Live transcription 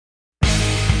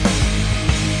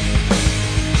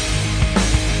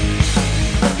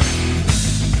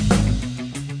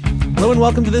Hello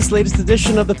and welcome to this latest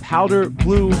edition of the Powder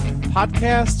Blue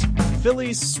Podcast.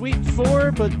 Phillies sweep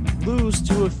 4, but lose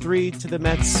 2 of 3 to the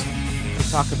Mets. To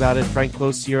talk about it, Frank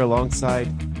Close here alongside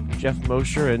Jeff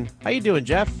Mosher. And how you doing,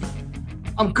 Jeff?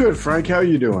 I'm good, Frank. How are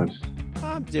you doing?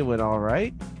 I'm doing all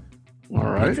right. All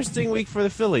right. Interesting week for the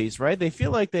Phillies, right? They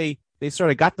feel like they sort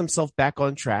of got themselves back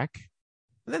on track.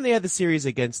 And then they had the series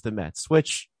against the Mets,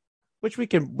 which we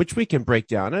can break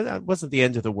down. And that wasn't the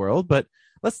end of the world, but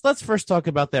let's first talk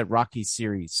about that Rockies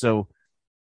series. So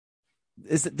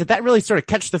did that really sort of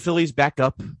catch the Phillies back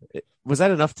up? Was that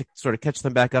enough to sort of catch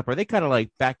them back up? Are they kind of like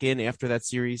back in after that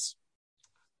series?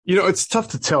 You know, it's tough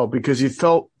to tell because you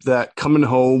felt that coming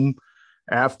home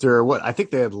after what I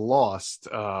think they had lost,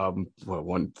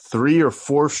 three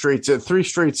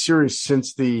straight series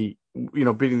since beating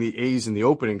the A's in the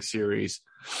opening series.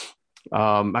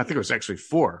 I think it was actually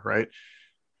 4, right?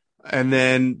 And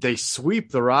then they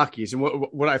sweep the Rockies. And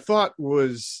what I thought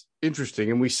was interesting,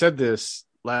 and we said this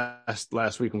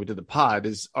last week when we did the pod,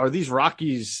 are these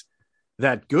Rockies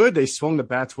that good? They swung the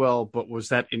bats well, but was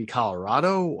that in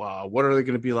Colorado? What are they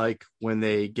going to be like when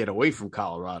they get away from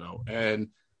Colorado? And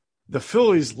the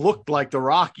Phillies looked like the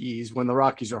Rockies when the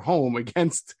Rockies are home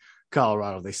against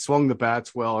Colorado. They swung the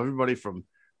bats well. Everybody from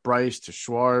Bryce to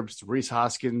Schwartz to Rhys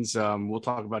Hoskins. We'll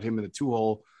talk about him in the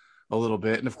 2-hole a little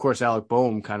bit. And of course, Alec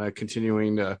Boehm kind of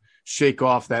continuing to shake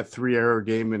off that 3-error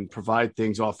game and provide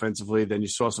things offensively. Then you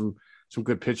saw some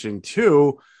good pitching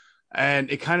too. And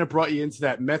it kind of brought you into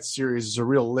that Mets series as a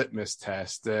real litmus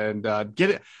test. And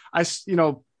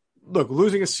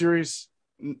losing a series,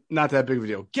 not that big of a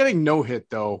deal. Getting no-hit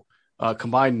though,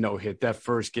 combined no-hit that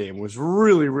first game was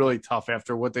really, really tough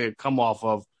after what they had come off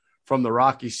of from the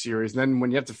Rockies series. And then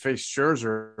when you have to face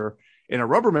Scherzer in a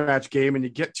rubber match game and you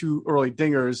get 2 early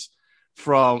dingers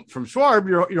from Schwarb,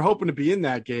 you're hoping to be in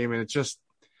that game, and it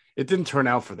didn't turn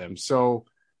out for them. So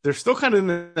they're still kind of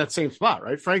in that same spot,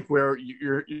 right, Frank, where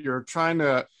you're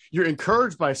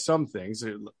encouraged by some things,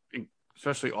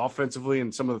 especially offensively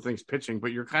and some of the things pitching,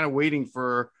 but you're kind of waiting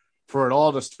for it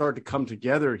all to start to come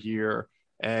together here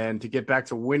and to get back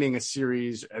to winning a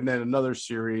series and then another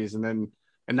series and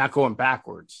not going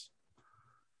backwards.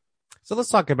 So let's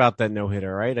talk about that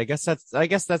no-hitter, right? I guess that's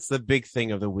the big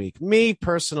thing of the week. Me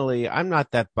personally, I'm not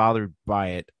that bothered by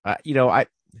it. I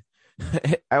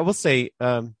will say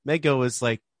Mego is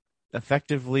like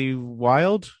effectively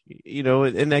wild,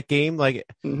 in that game. Like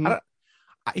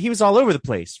he was all over the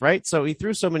place, right? So he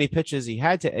threw so many pitches, he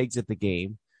had to exit the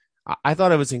game. I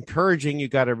thought it was encouraging. You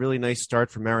got a really nice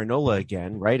start from Marinola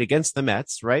again, right? Against the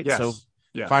Mets, right? Yes. So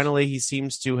finally he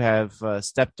seems to have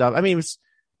stepped up. I mean, it was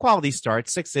quality start,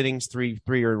 6 innings, 3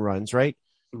 earned runs, right?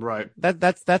 Right.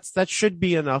 That should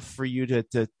be enough for you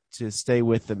to stay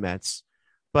with the Mets.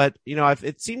 But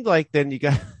it seemed like then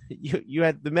you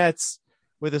had the Mets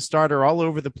with a starter all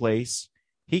over the place.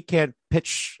 He can't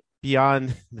pitch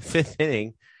beyond the 5th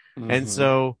inning, and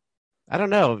so I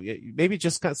don't know. Maybe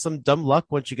just got some dumb luck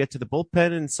once you get to the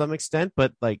bullpen in some extent.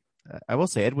 But like I will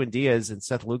say, Edwin Diaz and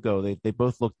Seth Lugo, they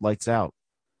both looked lights out.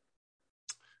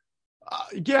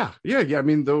 Yeah. I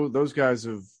mean, those guys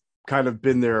have kind of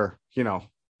been there,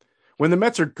 when the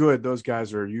Mets are good, those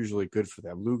guys are usually good for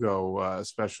them. Lugo,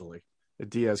 especially.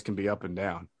 Diaz can be up and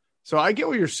down. So I get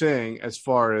what you're saying as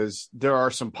far as there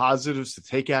are some positives to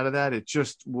take out of that. It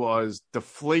just was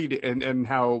deflated and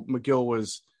how McGill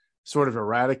was sort of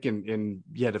erratic and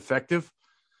yet effective.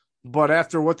 But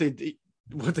after what they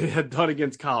had done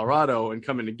against Colorado and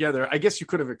coming together, I guess you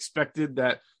could have expected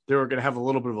that they were going to have a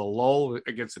little bit of a lull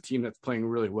against a team that's playing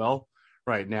really well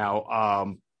right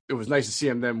now. It was nice to see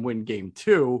them win game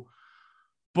 2,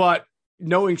 but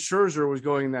knowing Scherzer was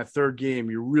going in that 3rd game,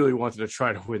 you really wanted to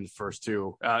try to win the first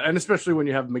 2. And especially when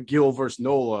you have McGill versus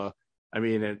Nola. I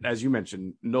mean, as you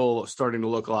mentioned, Nola starting to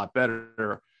look a lot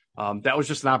better. That was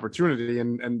just an opportunity.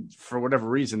 And for whatever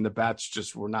reason, the bats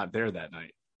just were not there that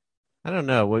night. I don't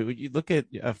know. When you look at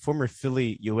former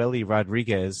Philly Yoeli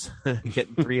Rodriguez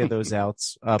getting 3 of those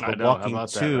outs, but walking 2,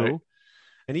 that, right?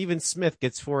 And even Smith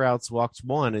gets 4 outs, walks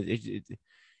 1.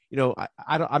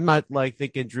 I'm not like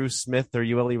thinking Drew Smith or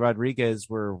Yoeli Rodriguez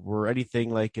were anything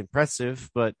like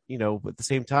impressive, but at the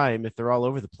same time, if they're all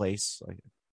over the place, like,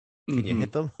 can you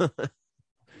hit them? Would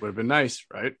have been nice,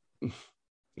 right?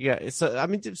 Yeah. So, I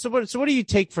mean, so what do you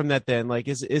take from that then? Like,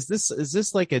 is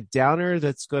this like a downer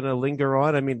that's going to linger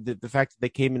on? I mean, the fact that they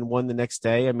came and won the next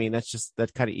day, I mean,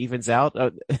 that kind of evens out.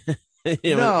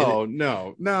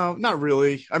 No, not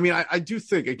really. I mean, I do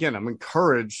think, again, I'm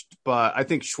encouraged, but I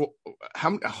think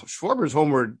Schwarber's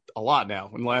homered a lot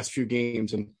now in the last few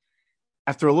games. And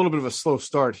after a little bit of a slow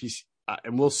start,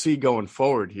 and we'll see going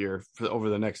forward here over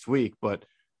the next week, but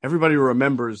everybody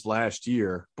remembers last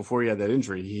year before he had that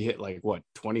injury, he hit like what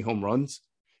 20 home runs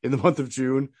in the month of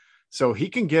June. So he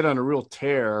can get on a real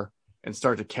tear and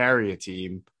start to carry a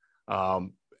team.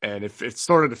 And if it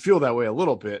started to feel that way a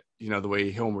little bit, the way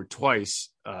he homered twice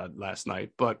last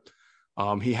night, but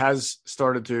he has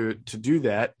started to do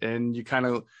that. And you kind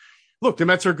of look, the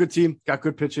Mets are a good team, got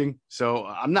good pitching. So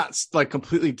I'm not like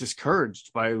completely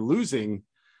discouraged by losing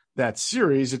that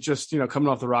series. It's just, coming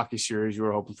off the Rocky series, you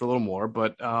were hoping for a little more,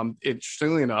 but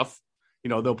interestingly enough,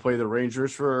 they'll play the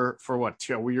Rangers for what,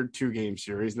 a weird 2-game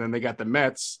series. And then they got the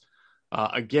Mets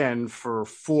again for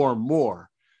 4 more.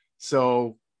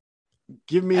 So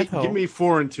give me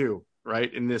 4-2,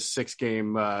 right? In this 6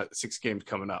 games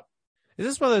coming up. Is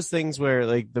this one of those things where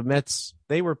like the Mets,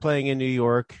 they were playing in New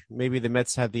York, maybe the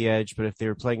Mets had the edge, but if they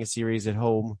were playing a series at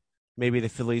home, maybe the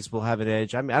Phillies will have an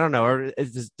edge. I mean, I don't know. Or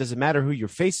does it matter who you're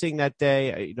facing that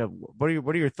day? What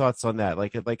are your thoughts on that?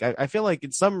 Like I feel like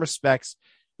in some respects,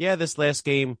 yeah, this last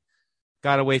game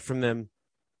got away from them,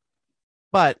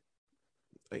 but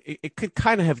it could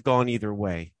kind of have gone either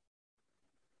way.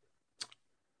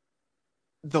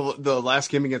 The last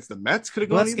game against the Mets could have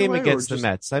gone last game way, against the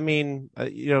Mets. I mean,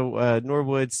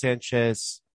 Norwood,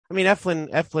 Sanchez. I mean,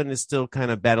 Eflin is still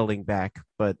kind of battling back,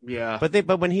 but yeah,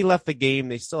 but when he left the game,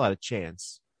 they still had a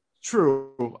chance.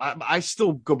 True. I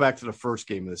still go back to the first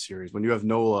game of the series when you have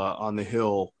Nola on the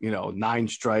hill, 9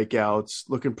 strikeouts,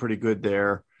 looking pretty good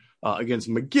there against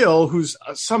McGill, who's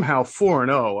somehow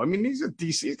 4-0. I mean, he's a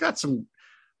DC. He's got some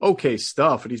okay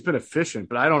stuff, and he's been efficient,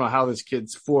 but I don't know how this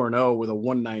kid's 4-0 with a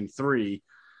 1.93.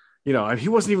 He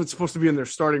wasn't even supposed to be in their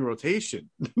starting rotation.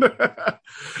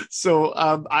 So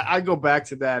I go back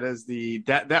to that as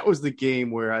that was the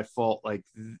game where I felt like,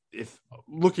 if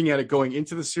looking at it going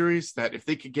into the series, that if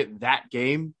they could get that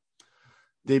game,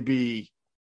 they'd be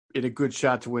in a good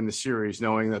shot to win the series,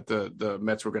 knowing that the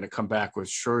Mets were going to come back with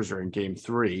Scherzer in game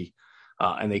 3,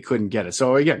 and they couldn't get it.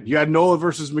 So again, you had Nola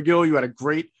versus McGill. You had a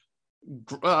great,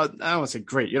 I don't want to say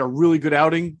great. You had a really good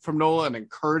outing from Nola, an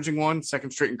encouraging one,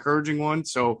 second straight encouraging one.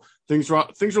 So things are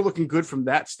looking good from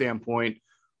that standpoint.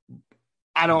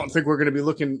 I don't think we're going to be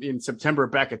looking in September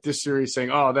back at this series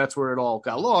saying, "Oh, that's where it all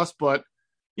got lost." But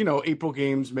April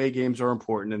games, May games are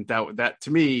important, and that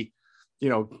to me,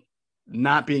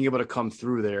 not being able to come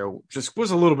through there just was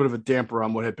a little bit of a damper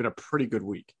on what had been a pretty good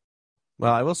week.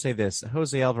 Well, I will say this: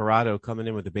 Jose Alvarado coming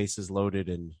in with the bases loaded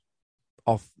and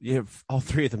all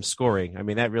 3 of them scoring. I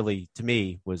mean, that really, to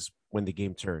me, was when the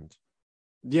game turned.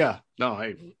 Yeah,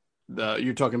 no,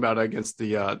 you're talking about against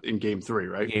the in game 3,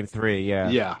 right? Game 3, yeah.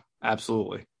 Yeah,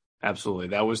 absolutely.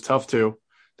 That was tough too.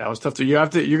 You're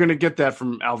going to get that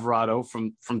from Alvarado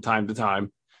from time to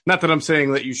time. Not that I'm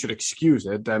saying that you should excuse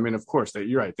it. I mean, of course,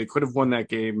 you're right. They could have won that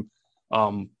game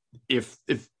if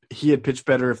he had pitched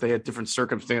better, if they had different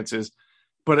circumstances.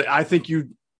 But I think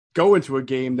you go into a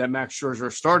game that Max Scherzer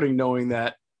is starting knowing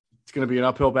that it's going to be an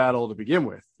uphill battle to begin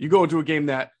with. You go into a game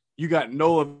that you got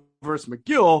Nola versus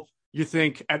McGill, you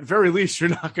think at very least you're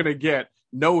not going to get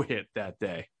no hit that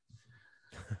day.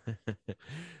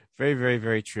 Very, very,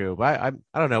 very true. I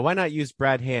don't know. Why not use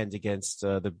Brad Hand against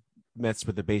the Mets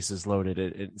with the bases loaded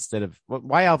instead of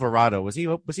why Alvarado? Was he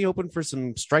open for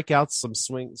some strikeouts, some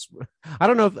swings? I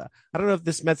don't know if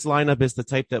this Mets lineup is the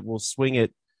type that will swing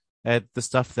it at the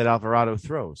stuff that Alvarado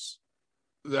throws.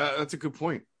 That's a good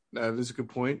point. That is a good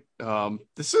point.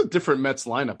 This is a different Mets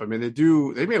lineup. I mean,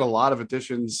 they made a lot of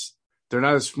additions. They're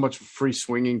not as much a free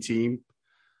swinging team.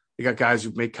 They got guys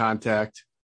who make contact.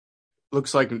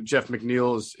 Looks like Jeff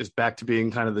McNeil is back to being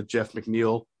kind of the Jeff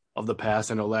McNeil of the past.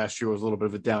 I know last year was a little bit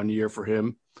of a down year for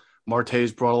him.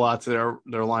 Marte's brought a lot to their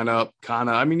lineup.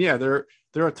 Kana, I mean, yeah, they're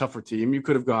a tougher team. You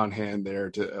could have gone Hand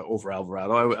there over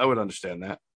Alvarado. I would understand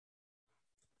that.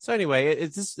 So anyway,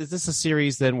 is this a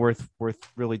series then worth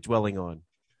really dwelling on?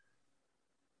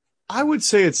 I would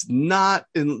say it's not,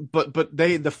 but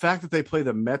the fact that they play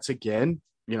the Mets again,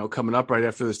 coming up right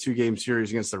after this 2-game series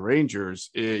against the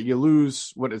Rangers, you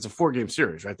lose it's a 4-game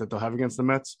series, right? That they'll have against the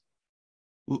Mets.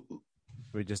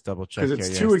 We just double check because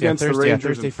it's 2 against the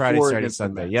Rangers, Thursday, Friday, Saturday,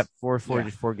 Sunday. Yep,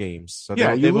 4 games. So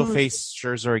they will face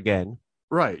Scherzer again.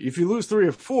 Right. If you lose 3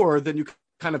 or 4, then you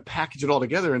kind of package it all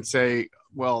together and say,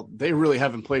 well, they really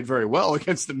haven't played very well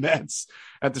against the Mets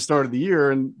at the start of the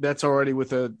year, and that's already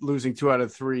with losing 2 out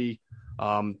of 3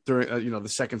 during the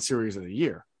second series of the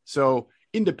year. So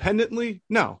independently,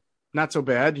 no, not so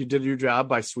bad. You did your job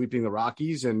by sweeping the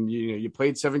Rockies, and you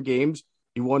played 7 games,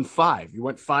 you won 5, you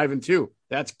went 5-2.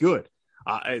 That's good.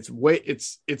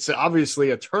 It's obviously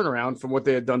a turnaround from what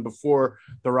they had done before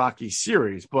the Rockies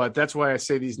series, but that's why I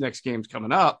say these next games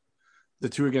coming up, the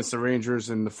 2 against the Rangers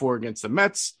and the 4 against the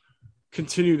Mets,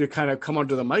 continue to kind of come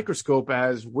under the microscope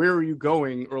as where are you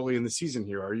going early in the season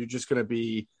here? Are you just going to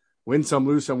be win some,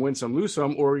 lose some, win some, lose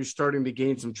some, or are you starting to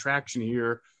gain some traction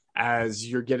here as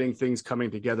you're getting things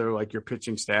coming together like your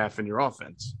pitching staff and your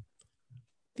offense?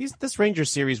 This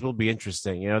Rangers series will be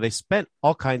interesting. You know, they spent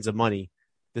all kinds of money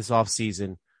this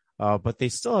offseason, but they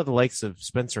still have the likes of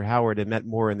Spencer Howard and Matt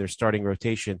Moore in their starting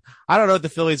rotation. I don't know if the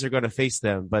Phillies are going to face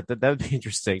them, but that would be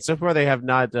interesting. So far, they have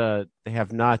not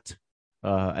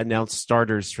announced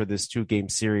starters for this 2-game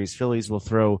series. Phillies will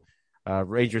throw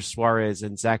Ranger Suarez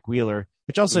and Zach Wheeler,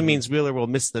 which also means Wheeler will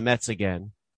miss the Mets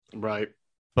again. Right.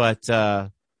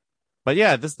 But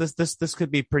yeah, this could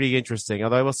be pretty interesting.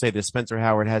 Although I will say this, Spencer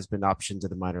Howard has been optioned to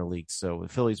the minor leagues, so the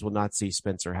Phillies will not see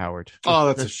Spencer Howard. Oh,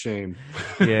 that's a shame.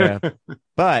 Yeah,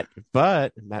 but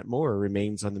Matt Moore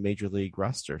remains on the major league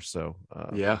roster, so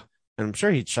yeah. And I'm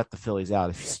sure he'd shut the Phillies out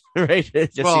if he's right.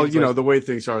 Well, the way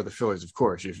things are, the Phillies, of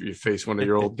course, you face one of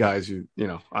your old guys who,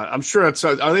 I'm sure it's.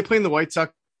 Are they playing the White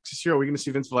Sox this year? Are we going to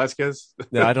see Vince Velasquez?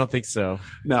 No, I don't think so.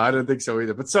 No, I don't think so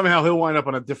either. But somehow he'll wind up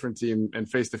on a different team and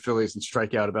face the Phillies and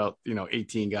strike out about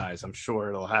 18 guys. I'm sure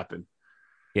it'll happen.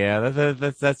 Yeah,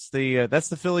 that's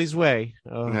the Phillies way.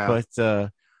 Yeah.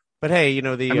 But hey,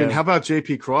 how about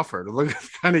J.P. Crawford? Look at the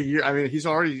kind of year. I mean, he's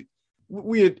already.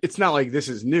 It's not like this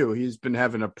is new. He's been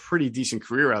having a pretty decent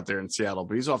career out there in Seattle,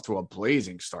 but he's off to a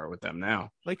blazing start with them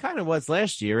now. Well, he kind of was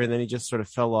last year, and then he just sort of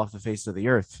fell off the face of the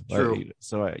earth. True.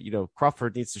 So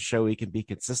Crawford needs to show he can be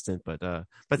consistent, but yeah.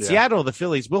 Seattle, the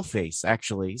Phillies will face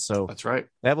actually. So that's right.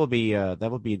 That will be a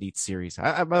neat series.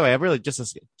 By the way, I really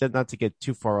just not to get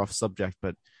too far off subject,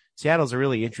 but Seattle's a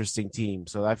really interesting team.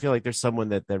 So I feel like there's someone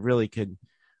that really can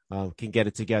get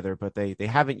it together, but they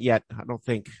haven't yet, I don't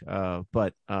think.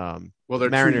 But they're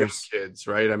Mariners 2 young kids,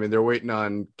 right? I mean, they're waiting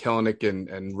on Kelenic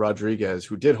and Rodriguez,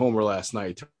 who did homer last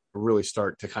night, to really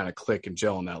start to kind of click and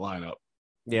gel in that lineup.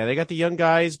 Yeah, they got the young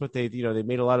guys, but they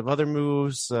made a lot of other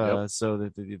moves. Yep. So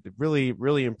they're really,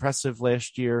 really impressive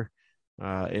last year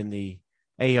in the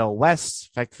AL West.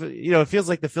 In fact, it feels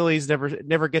like the Phillies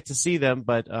never get to see them,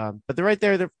 but they're right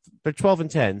there. They're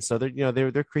 12-10, so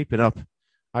they're creeping up.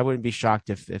 I wouldn't be shocked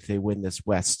if they win this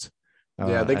West.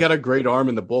 Yeah, they got a great arm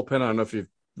in the bullpen. I don't know if you've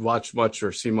watched much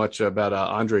or seen much about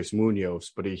Andres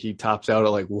Munoz, but he tops out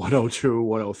at like 102,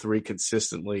 103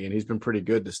 consistently, and he's been pretty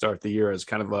good to start the year as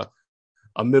kind of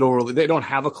a middle. They don't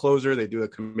have a closer. They do a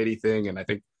committee thing, and I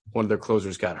think one of their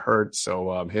closers got hurt,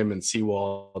 so him and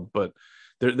Sewald, but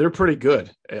they're pretty good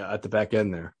at the back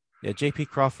end there. Yeah, J.P.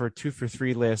 Crawford 2 for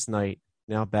 3 last night,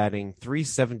 now batting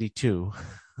 .372.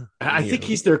 I think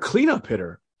he's their cleanup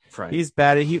hitter, Frank. He's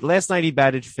batted. Last night he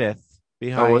batted 5th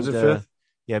behind. Oh, was it 5th?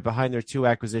 Yeah, behind their 2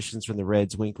 acquisitions from the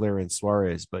Reds, Winkler and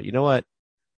Suarez. But you know what?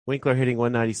 Winkler hitting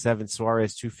 197,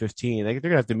 Suarez 215. They're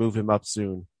gonna have to move him up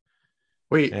soon.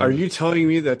 Wait, are you telling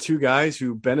me that 2 guys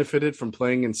who benefited from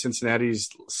playing in Cincinnati's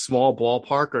small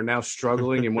ballpark are now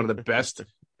struggling in one of the best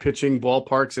pitching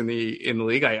ballparks in the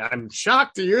league? I'm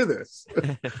shocked to hear this.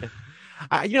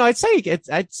 I'd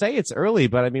say it's early,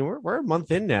 but I mean we're a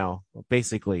month in now,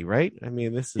 basically, right? I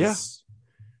mean this is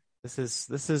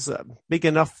a big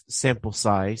enough sample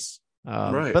size,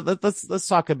 right? But let's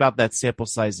talk about that sample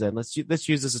size then. Let's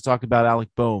use this to talk about Alec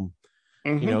Bohm.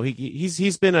 Mm-hmm.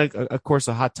 He's been of course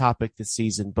a hot topic this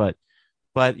season, but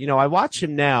I watch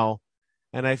him now,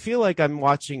 and I feel like I'm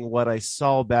watching what I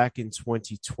saw back in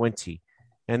 2020.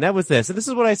 And that was this. And this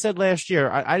is what I said last year.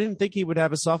 I didn't think he would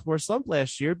have a sophomore slump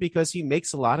last year because he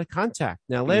makes a lot of contact.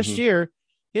 Now, last year,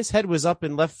 his head was up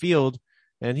in left field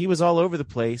and he was all over the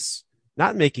place,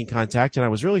 not making contact. And I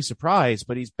was really surprised,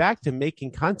 but he's back to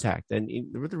making contact. And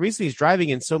the reason he's driving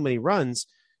in so many runs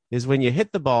is when you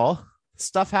hit the ball,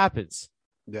 stuff happens.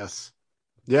 Yes.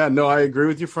 Yeah, no, I agree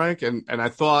with you, Frank. And I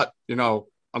thought,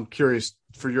 I'm curious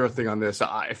for your thing on this.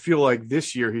 I feel like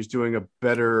this year he's doing a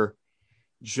better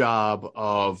job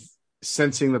of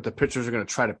sensing that the pitchers are going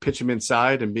to try to pitch him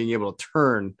inside and being able to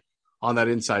turn on that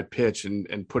inside pitch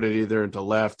and put it either into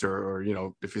left or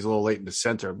if he's a little late into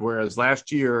center. Whereas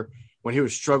last year when he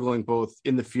was struggling both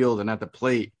in the field and at the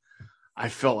plate, I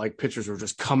felt like pitchers were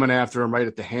just coming after him right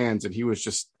at the hands, and he was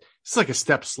it's like a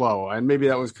step slow. And maybe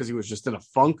that was because he was just in a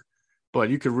funk,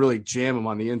 but you could really jam him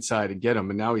on the inside and get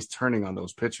him. And now he's turning on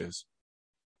those pitches.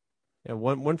 Yeah,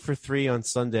 1 for 3 on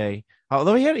Sunday.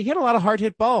 Although he had a lot of hard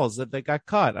hit balls that got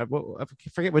caught. I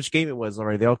forget which game it was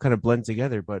already. They all kind of blend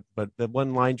together. But the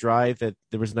one line drive that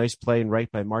there was a nice play and right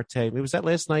by Marte. Maybe was that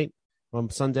last night on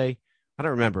Sunday? I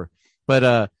don't remember.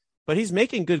 But he's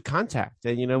making good contact.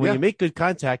 And when you make good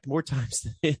contact more times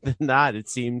than not, it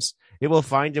seems it will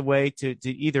find a way to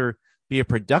either be a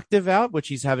productive out, which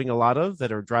he's having a lot of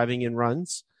that are driving in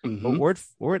runs,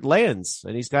 or it lands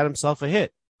and he's got himself a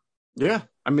hit. Yeah.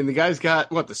 I mean, the guy's got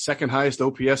the second highest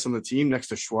OPS on the team next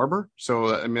to Schwarber.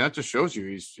 So, I mean, that just shows you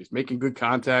he's making good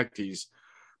contact. He's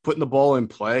putting the ball in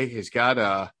play. He's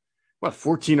got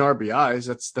 14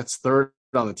 RBIs. That's third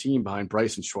on the team behind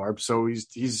Bryce and Schwarb. So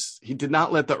he did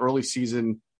not let the early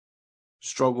season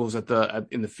struggles in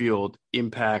the field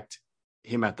impact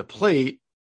him at the plate.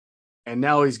 And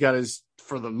now he's got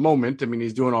for the moment, I mean,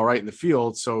 he's doing all right in the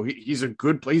field. So he's a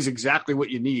good play. He's exactly what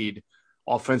you need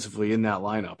offensively in that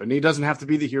lineup. And he doesn't have to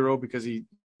be the hero because he's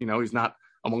not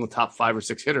among the top 5 or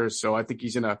 6 hitters. So I think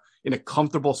he's in a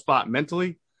comfortable spot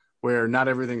mentally where not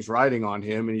everything's riding on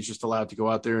him and he's just allowed to go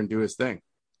out there and do his thing.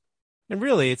 And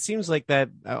really, it seems like that,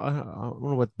 I don't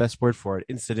know what the best word for it,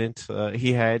 incident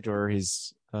he had, or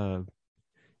his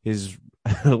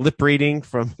lip reading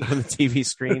from the TV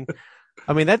screen.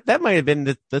 I mean, that might have been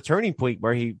the turning point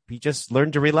where he just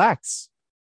learned to relax.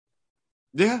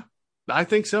 Yeah, I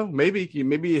think so. Maybe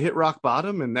you hit rock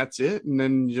bottom and that's it. And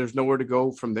then there's nowhere to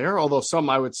go from there. Although some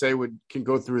I would say can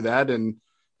go through that and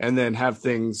then have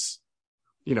things,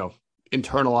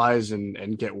 internalize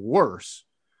and get worse.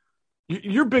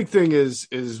 Your big thing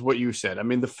is what you said. I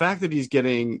mean, the fact that he's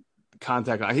getting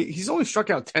contact, he's only struck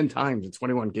out 10 times in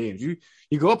 21 games. You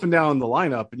go up and down the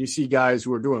lineup and you see guys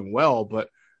who are doing well, but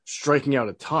striking out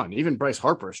a ton. Even Bryce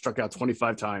Harper struck out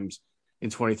 25 times in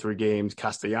 23 games.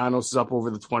 Castellanos is up over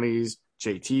the 20s.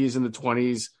 JT is in the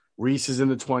 20s. Reese is in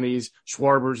the 20s.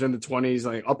 Schwarber's in the 20s,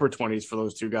 like upper 20s for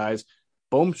those two guys.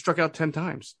 Bohm struck out 10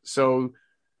 times. So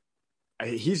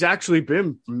he's actually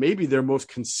been maybe their most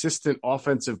consistent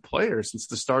offensive player since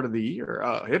the start of the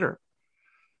year, hitter.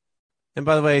 And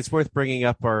by the way, it's worth bringing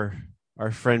up our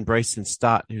friend Bryson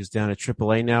Stott, who's down at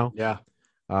AAA now. Yeah.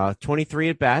 23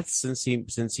 at bats since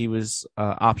he was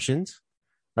optioned.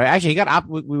 Right. Actually, he got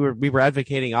we were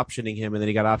advocating optioning him, and then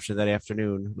he got optioned that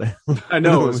afternoon. I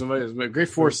know it was a great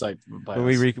foresight by when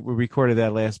we recorded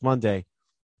that last Monday.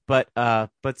 But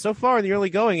so far in the early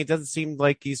going, it doesn't seem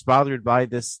like he's bothered by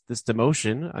this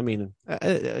demotion. I mean,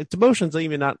 demotion's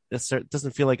even not necessarily,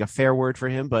 doesn't feel like a fair word for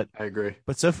him, but I agree.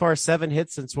 But so far, 7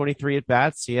 hits and 23 at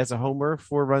bats. He has a homer,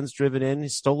 4 runs driven in. He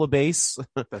stole a base.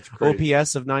 That's great.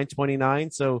 OPS of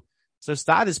 929. So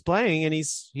Stott is playing, and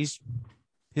he's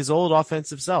his old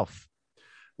offensive self.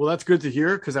 Well, that's good to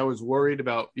hear, because I was worried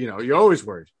about, you're always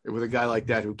worried with a guy like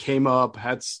that who came up,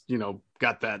 had,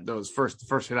 got those first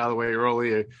hit out of the way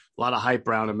early, a lot of hype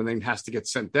around him, and then has to get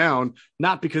sent down,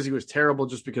 not because he was terrible,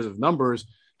 just because of numbers,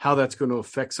 how that's going to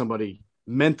affect somebody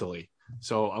mentally.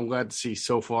 So I'm glad to see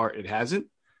so far it hasn't.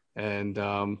 And,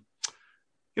 I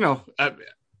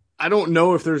don't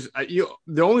know if there's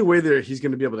the only way that he's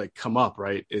going to be able to come up,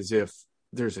 right, is if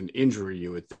there's an injury,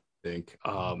 you would think.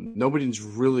 Nobody's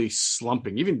really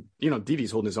slumping. Even,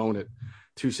 Didi's holding his own at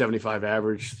 275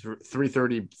 average,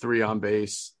 333 on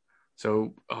base.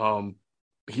 So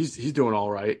he's doing all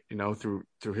right, through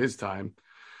his time.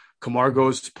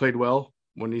 Camargo's played well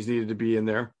when he's needed to be in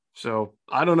there. So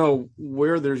I don't know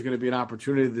where there's going to be an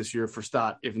opportunity this year for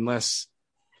Stott, unless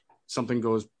something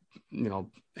goes,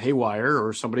 haywire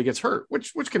or somebody gets hurt,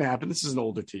 which can happen. This is an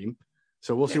older team.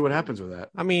 So we'll see what happens with that.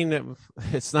 I mean,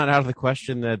 it's not out of the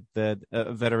question that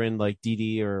a veteran like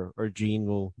Didi or Gene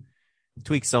will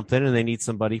tweak something and they need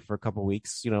somebody for a couple of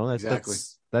weeks. Exactly.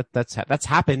 That's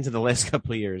happened in the last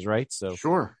couple of years, right? So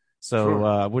sure.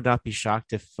 I would not be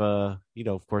shocked if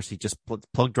of course he just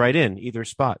plugged right in either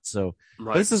spot. So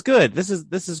right. This is good. This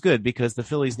is good because the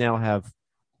Phillies now have,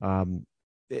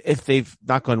 if they've,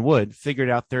 knock on wood,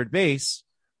 figured out third base,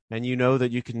 and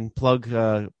that you can plug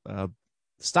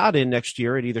Stott in next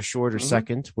year at either short or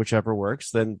second, whichever works,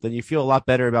 then you feel a lot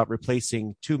better about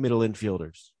replacing 2 middle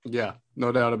infielders. Yeah,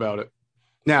 no doubt about it.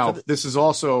 Now, this is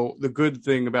also the good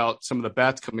thing about some of the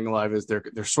bats coming alive is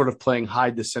they're sort of playing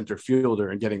hide the center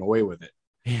fielder and getting away with it.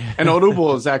 Yeah. And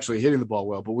Odubel is actually hitting the ball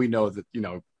well, but we know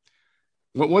that,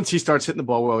 once he starts hitting the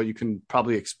ball well, you can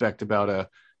probably expect about a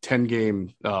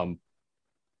 10-game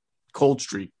cold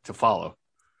streak to follow.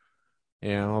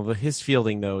 Yeah, well, his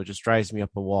fielding, though, just drives me up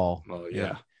a wall. Oh,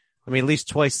 yeah. I mean, at least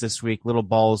twice this week, little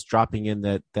balls dropping in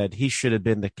that he should have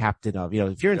been the captain of.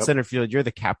 If you're in center field, you're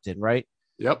the captain, right?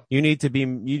 Yep. You need to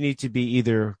be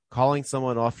either calling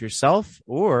someone off yourself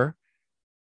or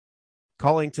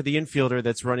calling to the infielder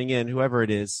that's running in, whoever it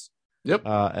is. Yep.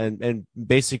 And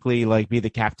basically like be the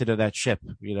captain of that ship,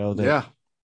 Yeah.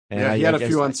 And he had a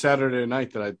few on Saturday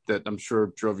night that I'm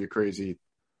sure drove you crazy,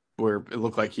 where it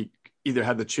looked like he either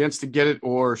had the chance to get it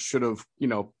or should have, put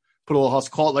a little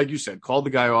hustle, call it, like you said, called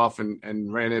the guy off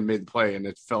and ran in, made the play, and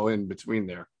it fell in between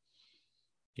there.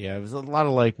 Yeah, it was a lot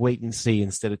of like wait and see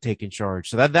instead of taking charge.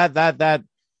 So that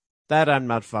I'm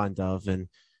not fond of. And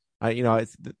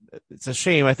it's a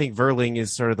shame. I think Verling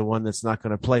is sort of the one that's not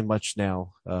going to play much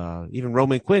now. Even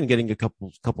Roman Quinn getting a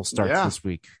couple starts Yeah. this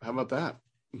week. How about that?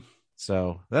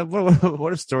 So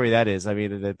what a story that is. I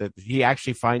mean, that he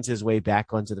actually finds his way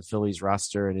back onto the Phillies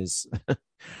roster and is.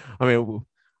 I mean,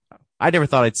 I never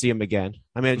thought I'd see him again.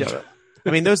 I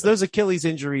mean, those Achilles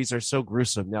injuries are so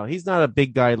gruesome. Now he's not a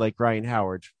big guy like Ryan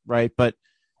Howard, right? But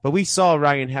we saw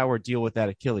Ryan Howard deal with that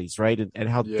Achilles, right? And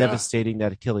how Yeah. devastating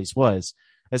that Achilles was,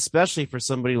 especially for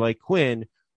somebody like Quinn,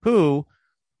 who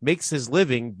makes his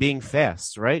living being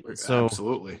fast, right? So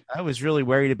Absolutely. I was really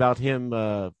worried about him,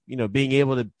 being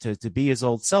able to be his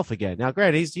old self again. Now,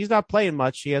 granted, he's not playing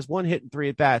much. He has one hit and three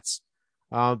at bats,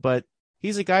 but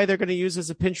he's a guy they're going to use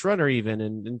as a pinch runner even,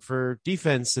 and for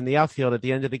defense in the outfield at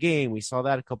the end of the game. We saw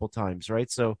that a couple times, right?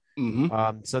 So,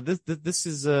 so this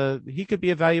is he could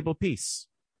be a valuable piece.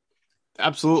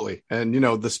 Absolutely. And,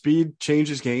 the speed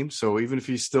changes games. So even if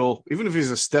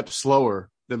he's a step slower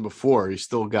than before, he's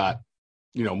still got,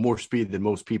 more speed than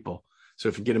most people. So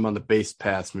if you get him on the base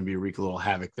paths, maybe you wreak a little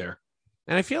havoc there.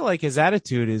 And I feel like his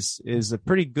attitude is a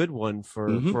pretty good one for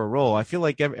a role. I feel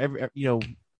like every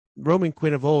Roman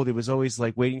Quinn of old, it was always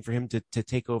like waiting for him to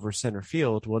take over center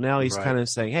field. Well, now he's kind of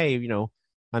saying, hey,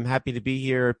 I'm happy to be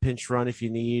here, pinch run if you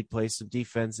need, play some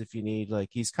defense if you need. Like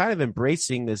he's kind of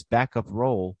embracing this backup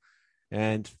role.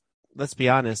 And let's be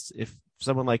honest, if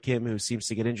someone like him who seems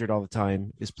to get injured all the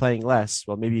time is playing less,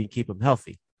 well, maybe you can keep him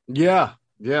healthy. Yeah.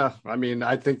 Yeah. I mean,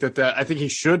 I think I think he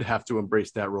should have to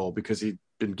embrace that role because he'd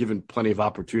been given plenty of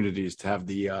opportunities to have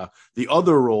the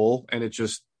other role. And it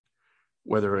just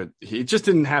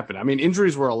didn't happen. I mean,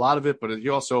 injuries were a lot of it, but he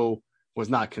also was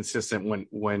not consistent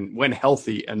when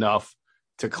healthy enough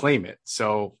to claim it.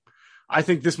 So I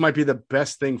think this might be the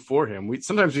best thing for him.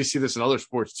 Sometimes we see this in other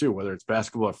sports too, whether it's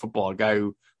basketball or football, a guy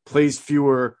who plays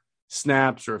fewer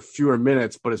snaps or fewer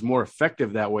minutes, but is more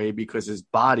effective that way because his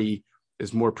body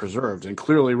is more preserved. And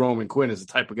clearly Roman Quinn is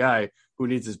the type of guy who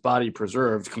needs his body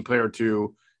preserved compared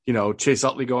to, Chase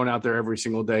Utley going out there every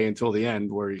single day until the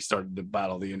end where he started to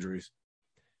battle the injuries.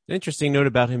 An interesting note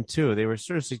about him too. They were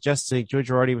sort of suggesting, Joe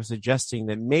Girardi was suggesting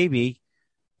that maybe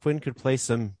Quinn could play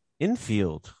some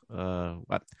infield.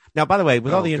 Now, by the way,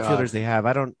 with all the infielders they have,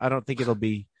 I don't think it'll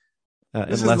be.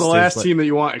 This is the last team that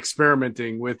you want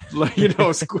experimenting with,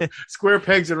 square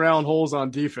pegs and round holes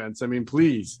on defense. I mean,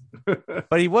 please. But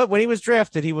when he was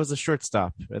drafted, he was a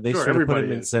shortstop. They sort of put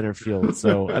him in center field.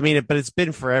 So I mean, but it's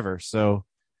been forever. So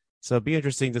it'd be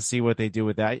interesting to see what they do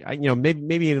with that.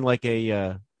 Maybe even like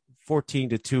a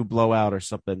 14-2 blowout or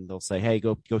something. They'll say, "Hey,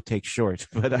 go take short."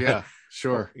 But yeah,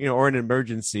 sure. Or an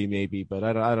emergency maybe. But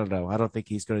I don't know. I don't think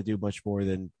he's going to do much more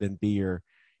than be your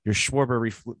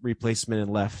Schwarber replacement in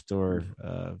left or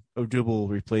Odubel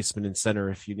replacement in center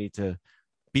if you need to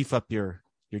beef up your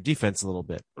defense a little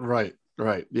bit. Right.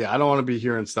 Yeah, I don't want to be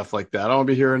hearing stuff like that. I don't want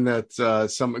to be hearing that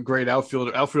some great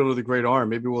outfielder with a great arm.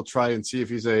 Maybe we'll try and see if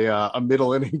he's a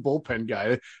middle inning bullpen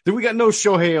guy. Then we got no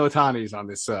Shohei Ohtanis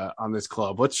on this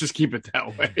club. Let's just keep it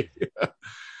that way.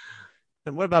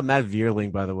 And what about Matt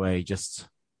Vierling, by the way? Just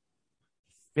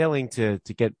failing to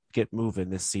get moving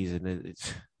this season.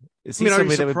 Is he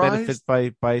somebody that would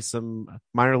benefit by some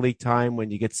minor league time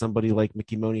when you get somebody like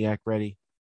Mickey Moniak ready?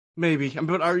 Maybe,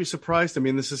 but are you surprised? I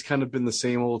mean, this has kind of been the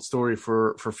same old story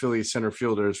for Philly center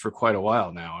fielders for quite a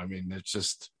while now. I mean, it's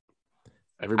just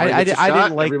everybody gets a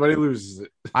shot, everybody loses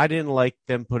it. I didn't like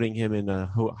them putting him in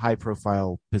a high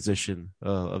profile position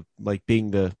of like being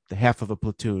the half of a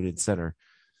platoon in center.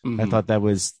 Mm-hmm. I thought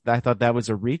that was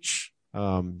a reach.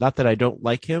 Not that I don't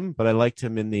like him, but I liked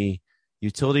him in the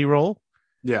utility role.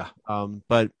 Yeah.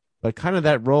 But kind of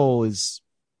that role is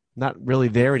not really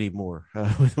there anymore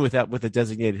with a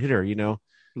designated hitter,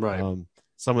 right.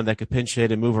 Someone that could pinch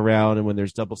hit and move around. And when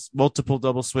there's multiple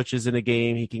double switches in a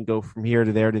game, he can go from here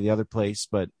to there to the other place.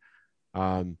 But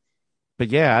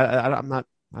yeah,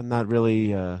 I'm not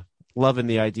really loving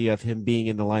the idea of him being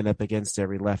in the lineup against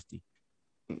every lefty.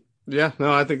 Yeah,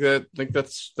 no, I think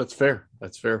that's fair.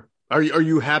 That's fair. Are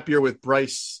you happier with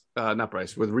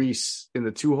with Rhys in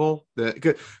the 2-hole?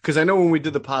 Because I know when we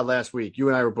did the pod last week, you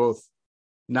and I were both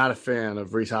not a fan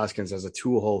of Rhys Hoskins as a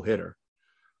 2-hole hitter.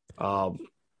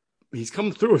 He's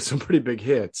come through with some pretty big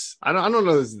hits. I don't know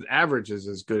if his average is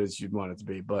as good as you'd want it to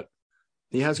be, but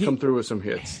he has come through with some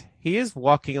hits. He is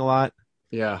walking a lot.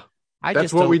 Yeah.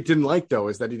 That's what we didn't like, though,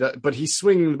 is that he does, but he's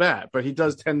swinging the bat, but he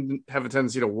does have a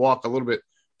tendency to walk a little bit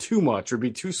too much or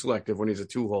be too selective when he's a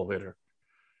 2-hole hitter.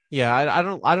 Yeah,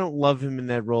 I don't love him in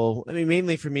that role. I mean,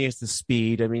 mainly for me, it's the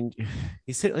speed. I mean,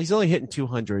 he's only hitting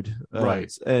 200, right?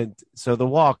 And so the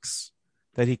walks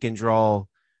that he can draw,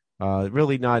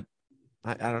 really not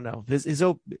I don't know. His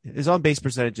on base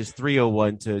percentage is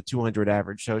 301 to 200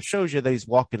 average, so it shows you that he's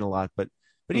walking a lot. But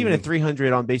even at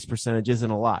 300 on base percentage isn't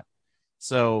a lot.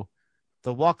 So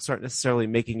the walks aren't necessarily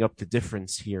making up the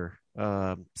difference here.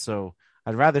 So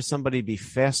I'd rather somebody be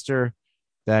faster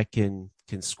that can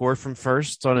score from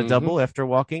first on a double after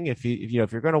walking. If you're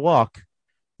going to walk,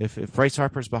 if Bryce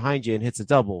Harper's behind you and hits a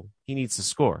double, he needs to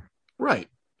score. Right.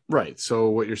 Right. So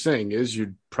what you're saying is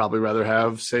you'd probably rather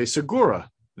have, say, Segura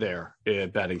there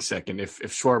batting second if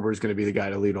Schwarber is going to be the guy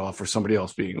to lead off or somebody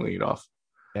else being lead off.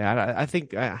 Yeah, I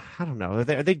think I don't know. Are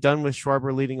they done with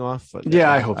Schwarber leading off? Yeah,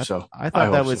 I hope so. I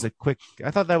thought that was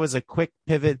a quick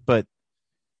pivot, but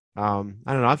I don't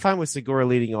know. I'm fine with Segura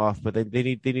leading off, but they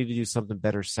need to do something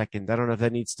better second. I don't know if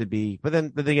that needs to be. But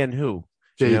then again, who?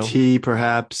 JT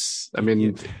perhaps. I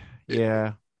mean,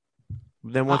 yeah.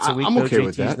 Then once a week, I'm okay JT's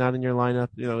with that. Not in your lineup.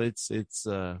 It's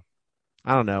I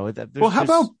don't know.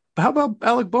 How about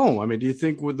Alec Bohm? I mean, do you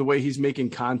think with the way he's making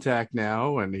contact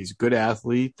now and he's a good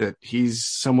athlete that he's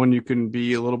someone you can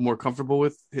be a little more comfortable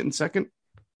with hitting second?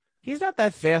 He's not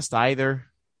that fast either.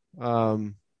 I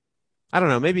don't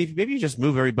know. Maybe you just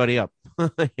move everybody up.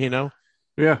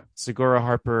 Yeah. Segura,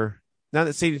 Harper. Now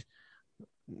that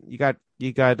you got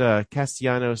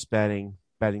Castellanos batting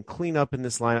clean up in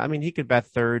this line. I mean, he could bat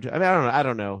third. I mean, I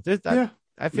don't know.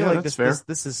 I feel like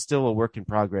this is still a work in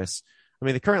progress. I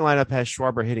mean, the current lineup has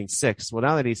Schwarber hitting sixth. Well,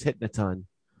 now that he's hitting a ton,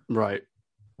 right?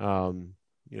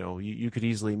 You could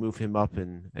easily move him up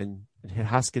and hit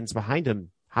Hoskins behind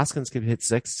him. Hoskins could hit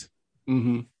sixth.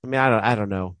 Mm-hmm. I mean, I don't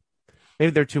know.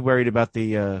 Maybe they're too worried about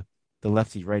the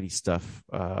lefty righty stuff.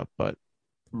 But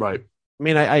right. I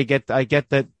mean, I get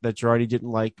that Girardi didn't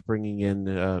like bringing in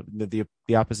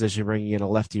the opposition, bringing in a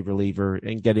lefty reliever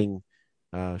and getting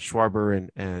Schwarber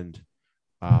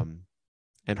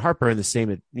and Harper in the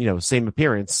same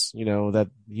appearance. That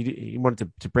he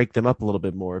wanted to break them up a little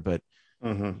bit more. But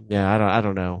yeah, I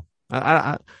don't know.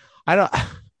 I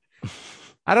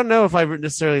don't know if I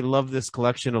necessarily love this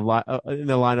collection of in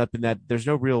the lineup, in that there's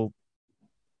no real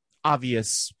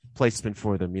obvious placement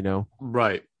for them.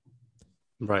 Right.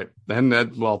 Right. And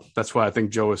that's why I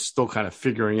think Joe is still kind of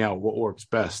figuring out what works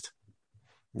best.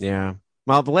 Yeah.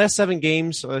 Well, the last 7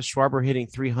 games, Schwarber hitting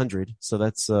 300. So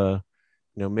that's,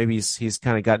 maybe he's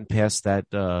kind of gotten past that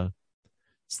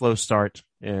slow start,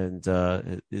 and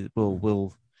it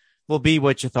will be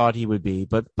what you thought he would be.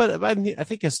 But I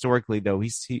think historically though,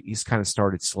 he's kind of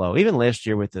started slow. Even last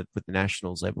year with the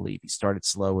Nationals, I believe he started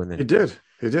slow and then he did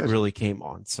really came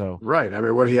on. So right. I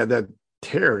mean, he had that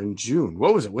tear in June.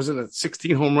 What was it? Was it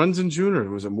 16 home runs in June, or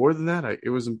was it more than that? It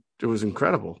was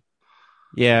incredible.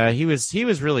 Yeah, he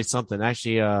was really something.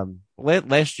 Actually,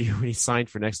 last year when he signed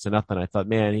for next to nothing, I thought,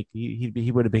 man,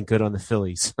 he would have been good on the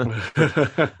Phillies.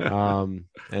 And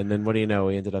then what do you know?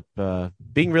 He ended up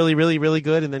being really, really, really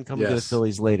good, and then coming to the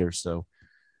Phillies later. So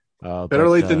better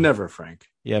late than never, Frank.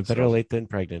 Yeah, better late than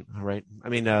pregnant. All right. I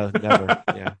mean, never.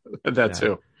 Yeah, that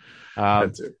too.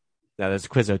 That too. Now, there's a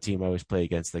Quizzo team I always play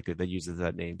against that uses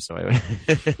that name. So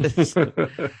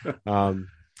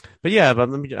but yeah,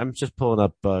 I'm just pulling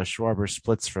up Schwarber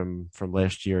splits from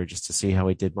last year just to see how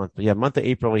he did month. But yeah, month of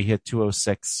April he hit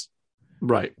 206,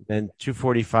 right? Then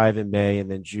 245 in May, and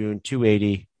then June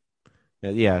 280.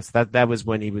 So that was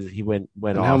when he went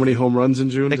and off. How many home runs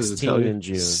in June? 16 in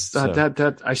June.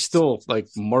 That I still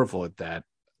marvel at that.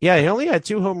 Yeah, he only had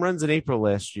 2 home runs in April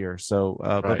last year. So,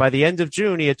 but by the end of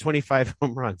June, he had 25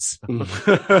 home runs.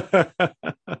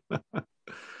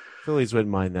 Phillies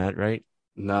wouldn't mind that, right?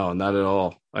 No, not at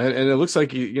all. And it looks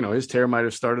like his tear might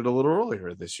have started a little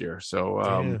earlier this year. So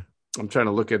I'm trying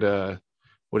to look at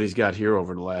what he's got here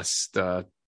over the last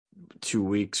 2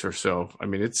 weeks or so. I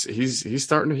mean, he's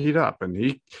starting to heat up,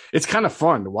 and it's kind of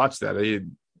fun to watch that.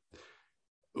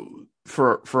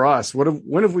 For us,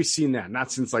 when have we seen that?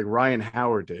 Not since like Ryan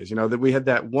Howard days, that we had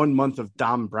that 1 month of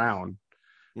Dom Brown,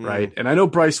 right? And I know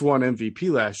Bryce won MVP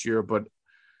last year, but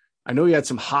I know he had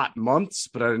some hot months,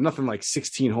 but nothing like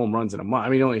 16 home runs in a month. I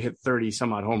mean, he only hit 30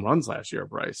 some odd home runs last year,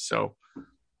 Bryce. So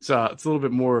it's a little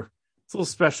bit more, it's a little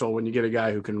special when you get a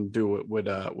guy who can do what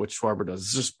Schwarber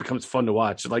does. It just becomes fun to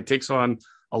watch. It takes on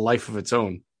a life of its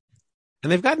own.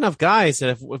 And they've got enough guys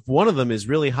that if one of them is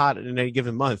really hot in any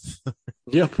given month,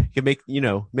 yep, it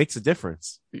makes a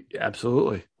difference.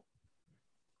 Absolutely.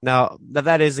 Now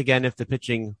that is, again, if the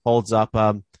pitching holds up.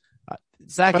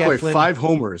 Zach Eflin, 5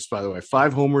 homers, by the way,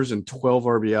 5 homers and 12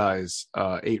 RBIs,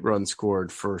 8 runs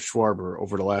scored for Schwarber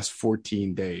over the last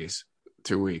 14 days,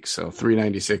 2 weeks. So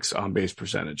 396 on base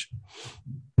percentage.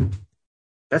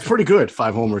 That's pretty good.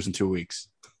 5 homers in 2 weeks.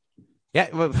 Yeah,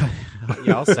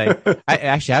 I'll say I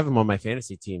actually have him on my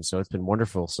fantasy team, so it's been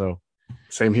wonderful. So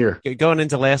Same here. Going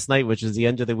into last night, which is the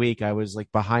end of the week, I was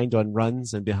like behind on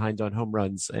runs and behind on home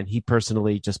runs, and he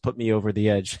personally just put me over the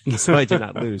edge, so I did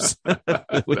not lose.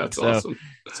 That's awesome.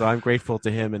 So I'm grateful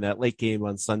to him in that late game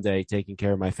on Sunday, taking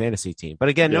care of my fantasy team. But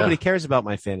again, Yeah. nobody cares about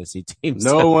my fantasy team.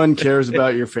 No one cares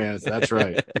about your fans. That's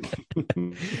right.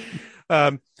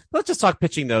 um, let's just talk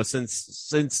pitching though,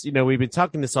 since we've been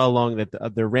talking this all along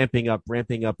that they're ramping up.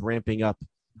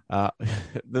 Uh,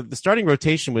 the starting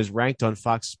rotation was ranked on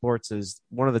Fox Sports as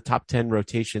one of the top 10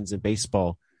 rotations in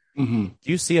baseball. Mm-hmm.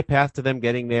 Do you see a path to them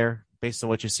getting there based on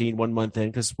what you've seen 1 month in?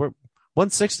 Because we're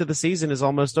 1/6 of the season is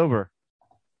almost over.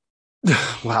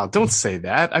 Wow, don't say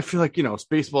that. I feel like,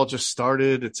 baseball just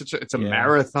started. It's a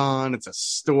marathon, it's a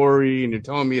story, and you're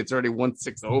telling me it's already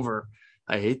 1/6 over.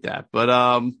 I hate that. But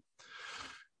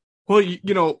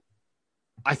well,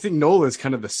 I think Nola is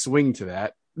kind of the swing to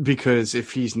that, because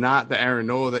if he's not the Aaron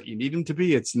Nola that you need him to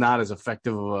be, it's not as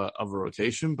effective of a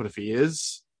rotation. But if he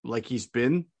is, like he's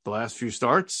been the last few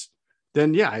starts,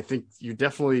 then yeah, I think you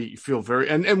definitely feel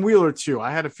and Wheeler too.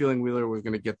 I had a feeling Wheeler was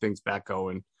going to get things back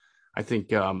going. I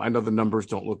think I know the numbers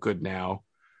don't look good now,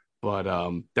 but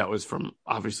that was from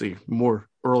obviously more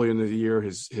early in the year.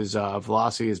 His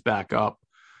velocity is back up,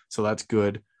 so that's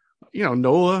good.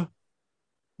 Nola,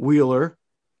 Wheeler,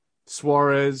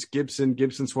 Suarez, Gibson,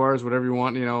 Suarez, whatever you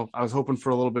want. I was hoping for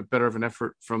a little bit better of an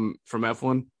effort from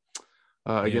Eflin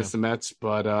against the Mets,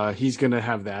 but he's going to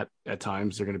have that at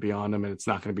times. They're going to be on him, and it's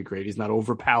not going to be great. He's not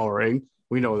overpowering.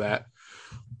 We know that.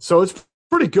 So it's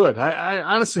pretty good. I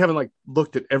honestly haven't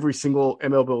looked at every single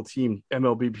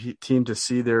MLB team to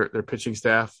see their pitching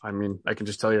staff. I mean, I can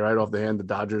just tell you right off the hand, the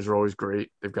Dodgers are always great.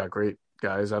 They've got great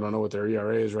guys. I don't know what their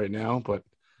ERA is right now, but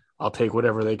I'll take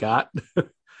whatever they got.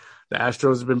 The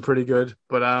Astros have been pretty good,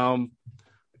 but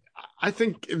I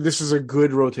think this is a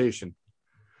good rotation.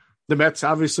 The Mets,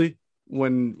 obviously,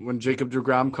 when Jacob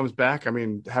deGrom comes back, I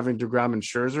mean, having deGrom and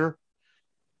Scherzer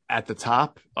at the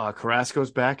top,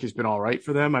 Carrasco's back. He's been all right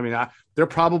for them. I mean, they're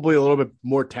probably a little bit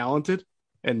more talented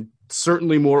and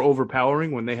certainly more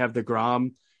overpowering when they have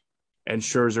deGrom and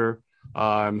Scherzer.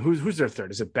 Who's their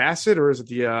third? Is it Bassett or is it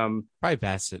the probably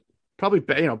Bassett? Probably,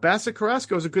 Bassett.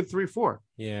 Carrasco is a good 3-4.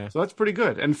 Yeah. So that's pretty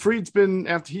good. And Fried's been,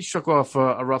 after he shook off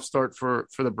a rough start for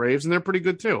the Braves, and they're pretty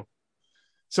good too.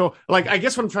 So, I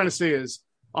guess what I'm trying to say is,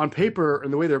 on paper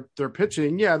and the way they're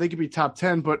pitching, yeah, they could be top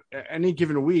 10, but any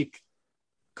given week,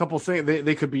 a couple things,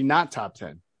 they could be not top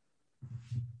 10.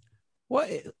 What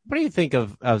do you think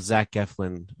of Zach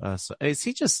Eflin? Is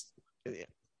he just,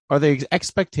 are the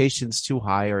expectations too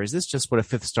high, or is this just what a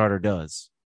fifth starter does?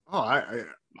 Oh,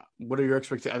 what are your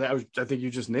expectations? I think you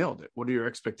just nailed it. What are your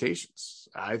expectations?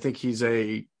 I think he's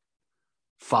a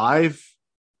 5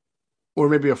 or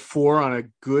maybe a 4 on a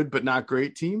good but not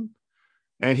great team.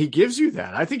 And he gives you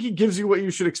that. I think he gives you what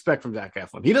you should expect from Zach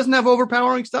Eflin. He doesn't have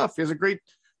overpowering stuff. He has a great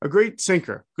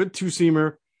sinker, good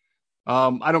two-seamer.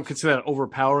 I don't consider that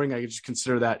overpowering. I just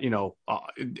consider that,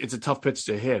 it's a tough pitch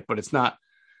to hit, but it's not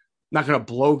going to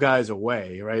blow guys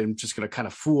away, right? I'm just going to kind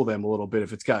of fool them a little bit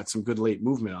if it's got some good late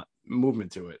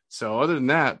movement to it. So other than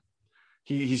that,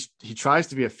 he tries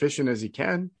to be efficient as he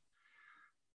can.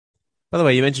 By the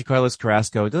way, you mentioned Carlos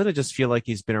Carrasco. Doesn't it just feel like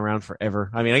he's been around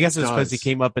forever? I mean, I guess it's because he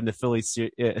came up in the Philly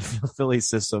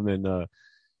system, and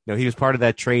he was part of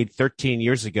that trade 13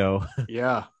 years ago.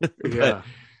 Yeah, yeah.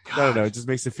 I don't know. It just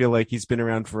makes it feel like he's been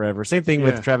around forever. Same thing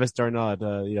with Travis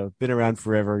d'Arnaud. Been around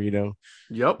forever.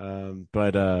 Yep.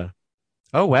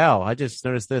 Oh wow! I just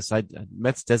noticed this.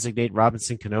 Mets designate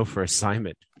Robinson Cano for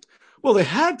assignment. Well, they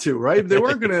had to, right? They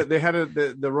weren't gonna. They had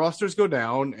the rosters go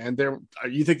down, and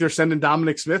you think they're sending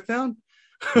Dominic Smith down?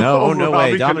 No, no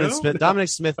way. Dominic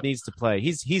Smith needs to play.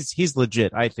 He's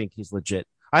legit. I think he's legit.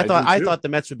 I thought the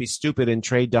Mets would be stupid and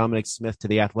trade Dominic Smith to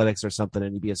the Athletics or something,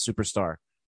 and he'd be a superstar.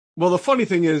 Well, the funny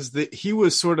thing is that he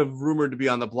was sort of rumored to be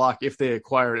on the block if they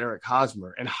acquired Eric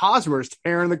Hosmer, and Hosmer's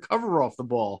tearing the cover off the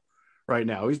ball right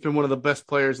now. He's been one of the best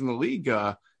players in the league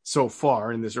so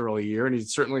far in this early year, and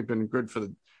he's certainly been good for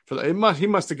the. He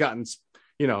must have gotten,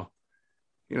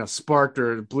 sparked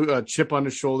or blew a chip on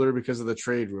his shoulder because of the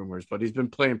trade rumors, but he's been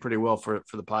playing pretty well for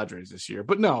the Padres this year.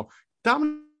 But no,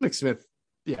 Dominic Smith,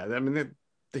 yeah, I mean,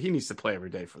 he needs to play every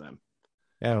day for them.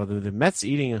 Yeah, well, the Mets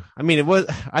eating. I mean,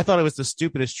 I thought it was the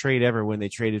stupidest trade ever when they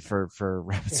traded for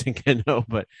Robinson Cano,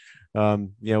 but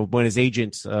when his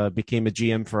agent became a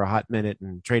GM for a hot minute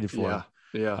and traded for him.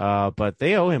 Yeah. But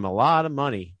they owe him a lot of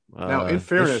money. Now, in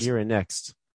fairness, this year and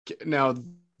next. Now,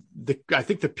 I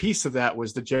think the piece of that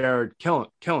was the Jared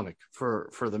Kelenic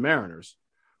for the Mariners,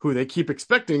 who they keep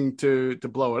expecting to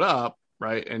blow it up,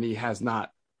 right? And he has not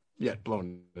yet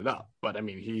blown it up. But I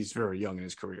mean, he's very young in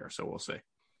his career, so we'll see.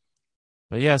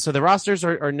 But yeah, so the rosters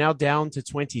are now down to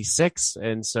 26,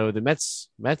 and so the Mets,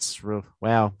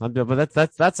 wow, but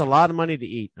that's a lot of money to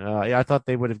eat. Yeah, I thought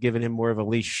they would have given him more of a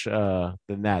leash than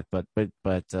that, Well,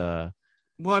 I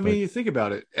but mean, you think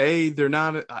about it. A, they're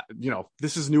not,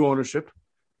 this is new ownership.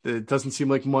 It doesn't seem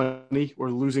like money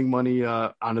or losing money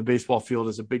on a baseball field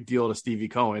is a big deal to Stevie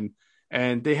Cohen.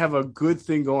 And they have a good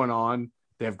thing going on.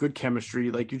 They have good chemistry.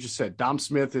 Like you just said, Dom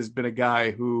Smith has been a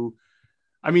guy who,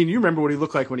 I mean, you remember what he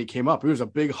looked like when he came up. He was a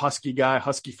big, husky guy,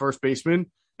 husky first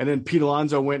baseman. And then Pete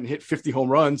Alonso went and hit 50 home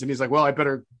runs. And he's like, well, I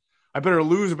better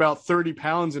lose about 30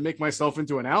 pounds and make myself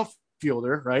into an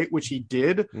outfielder, right? Which he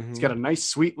did. He's got a nice,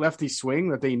 sweet lefty swing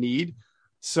that they need.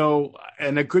 So,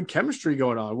 and a good chemistry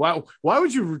going on. Why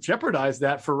would you jeopardize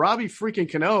that for Robbie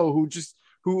freaking Cano,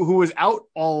 who was out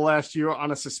all last year on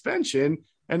a suspension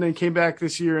and then came back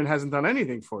this year and hasn't done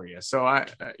anything for you? So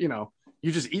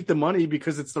you just eat the money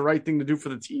because it's the right thing to do for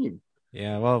the team.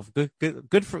 yeah, well,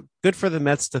 good for the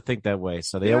Mets to think that way.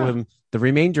 So they owe him the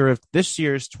remainder of this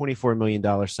year's $24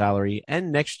 million salary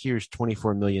and next year's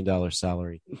 $24 million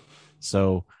salary.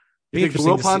 So you think the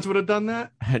Wilpons would have done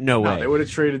that? No way. They would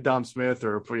have traded Dom Smith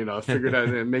or figured out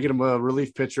and making him a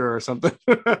relief pitcher or something.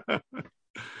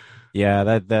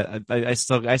 Yeah, I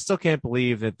still can't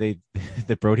believe that the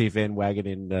Brodie Van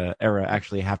Wagenen era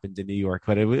actually happened in New York,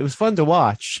 but it was fun to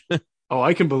watch. Oh,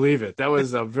 I can believe it. That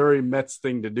was a very Mets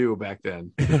thing to do back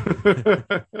then.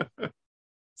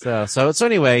 So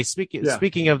anyway,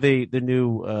 speaking of the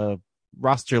new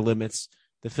roster limits,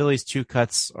 the Phillies' two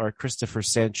cuts are Christopher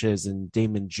Sanchez and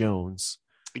Damon Jones.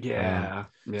 Yeah.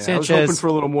 Sanchez, I was hoping for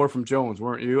a little more from Jones,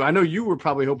 weren't you? I know you were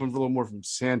probably hoping for a little more from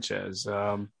Sanchez.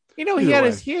 He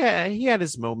had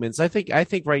his moments. I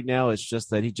think right now it's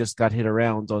just that he just got hit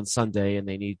around on Sunday and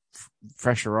they need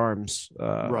fresher arms.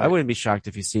 Right. I wouldn't be shocked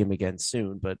if you see him again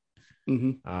soon, but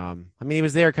mm-hmm. I mean, he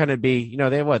was there kind of they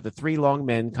the three long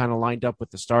men kind of lined up with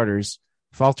the starters.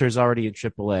 Falter's already in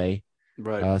AAA.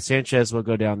 Right. Sanchez will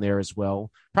go down there as well.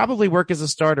 Probably work as a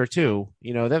starter too.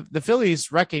 The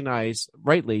Phillies recognize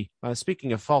rightly,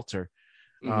 speaking of Falter,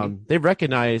 they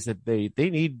recognize that they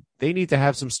need to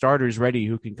have some starters ready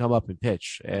who can come up and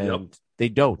pitch, and they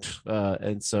don't.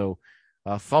 And so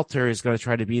Falter is going to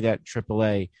try to be that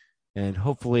AAA, and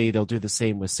hopefully they'll do the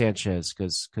same with Sanchez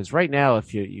because right now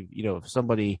if if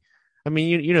somebody, I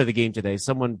mean the game today,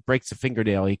 someone breaks a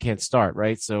fingernail, he can't start,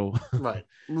 right? So right.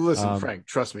 Listen, Frank,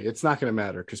 trust me, it's not going to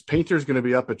matter because Painter's going to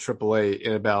be up at AAA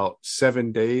in about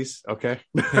 7 days. Okay.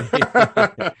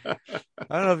 I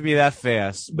don't know if it'd be that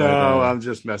fast. But, no, I'm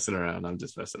just messing around.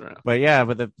 But yeah,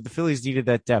 but the Phillies needed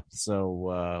that depth,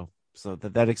 so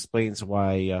that explains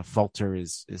why Falter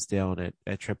is down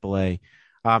at AAA.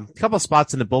 A couple of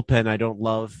spots in the bullpen I don't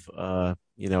love. I'm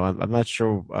not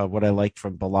sure what I like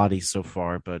from Bilotti so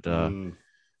far, but I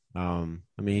mean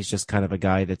he's just kind of a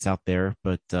guy that's out there,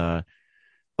 but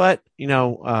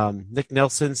Nick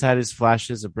Nelson's had his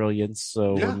flashes of brilliance.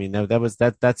 So I mean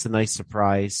that's a nice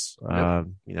surprise. ERA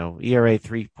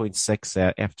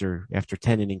 3.6 after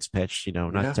 10 innings pitched.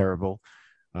 Not terrible.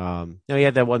 He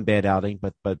had that one bad outing,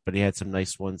 but he had some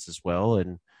nice ones as well,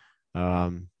 and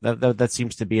that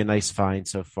seems to be a nice find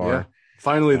so far. Yeah.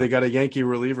 Finally, they got a Yankee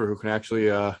reliever who can actually,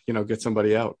 get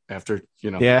somebody out after,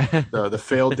 the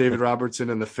failed David Robertson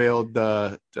and the failed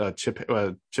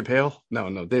Chip Hale.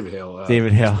 No, David Hale.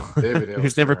 David Hale,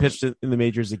 who's never correct. pitched in the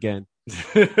majors again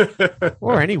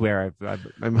or anywhere. I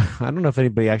don't know if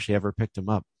anybody actually ever picked him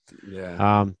up.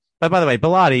 Yeah. But by the way,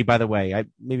 Bilotti,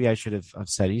 maybe I should have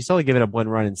said it. He's only given up one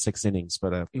run in 6 innings,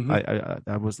 but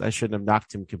I shouldn't have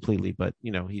knocked him completely. But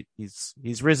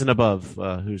he's risen above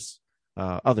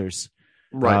others.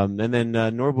 Right. And then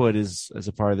Norwood is as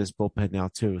a part of this bullpen now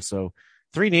too. So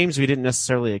 3 names we didn't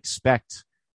necessarily expect.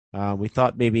 We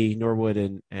thought maybe Norwood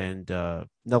and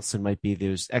Nelson might be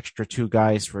those extra 2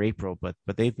 guys for April, but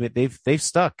they've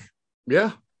stuck.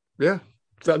 Yeah.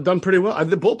 Done pretty well.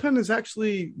 The bullpen has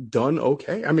actually done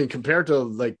okay. I mean, compared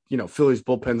to Phillies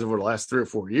bullpens over the last 3 or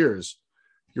 4 years,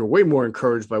 you're way more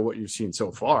encouraged by what you've seen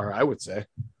so far, I would say.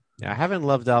 Yeah, I haven't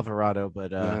loved Alvarado,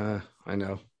 but I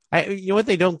know. What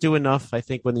they don't do enough, I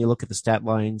think, when you look at the stat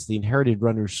lines, the inherited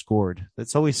runners scored.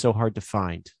 That's always so hard to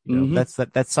find. That's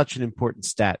such an important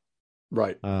stat.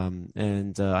 Right.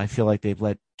 And I feel like they've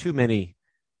let too many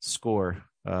score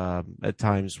at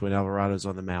times when Alvarado's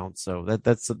on the mound. So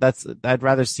that's I'd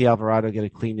rather see Alvarado get a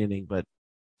clean inning, but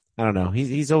I don't know.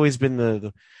 He's always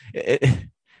been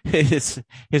his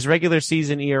regular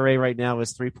season ERA right now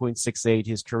is 3.68.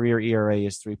 His career ERA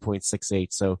is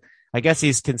 3.68. So I guess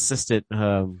he's consistent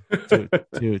to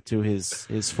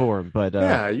his form,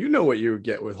 but you know what you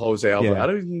get with Jose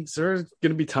Alvarado. Yeah. There's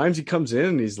going to be times he comes in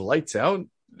and he's lights out,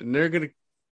 and they're going to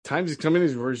times he's coming,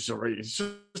 he's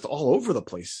just all over the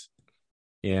place.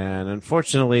 Yeah, and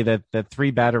unfortunately, that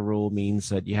three batter rule means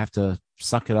that you have to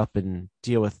suck it up and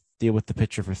deal with the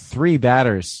pitcher for three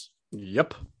batters.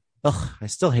 Yep. Ugh, I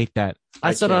still hate that.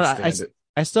 I can't stand it.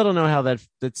 I still don't know how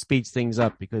that speeds things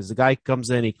up because the guy comes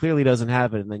in, he clearly doesn't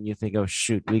have it, and then you think, oh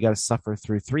shoot, we got to suffer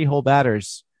through three whole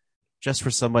batters just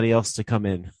for somebody else to come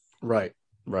in. Right.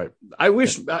 I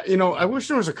wish I wish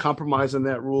there was a compromise on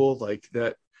that rule, like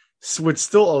that would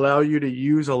still allow you to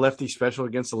use a lefty special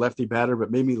against a lefty batter,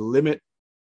 but maybe limit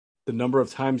the number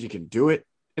of times you can do it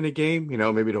in a game.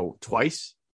 Maybe to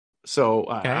twice. So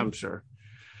okay. I'm sure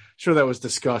that was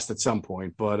discussed at some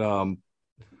point, but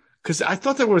because I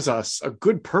thought there was a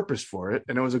good purpose for it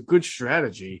and it was a good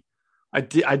strategy. I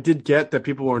did get that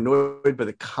people were annoyed by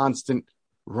the constant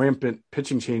rampant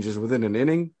pitching changes within an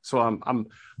inning. So I'm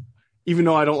even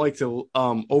though I don't like to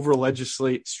over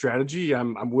legislate strategy,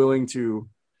 I'm willing to,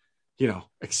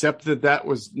 accept that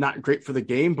was not great for the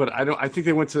game, but I think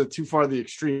they went to too far the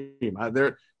extreme.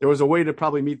 There was a way to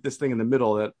probably meet this thing in the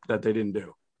middle that they didn't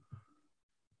do.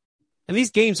 And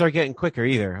these games aren't getting quicker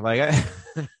either. Like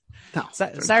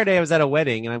Saturday I was at a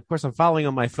wedding, and of course I'm following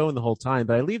on my phone the whole time,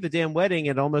 but I leave the damn wedding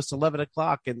at almost 11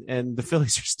 o'clock and the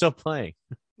Phillies are still playing.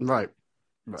 Right.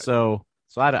 So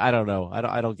I don't know.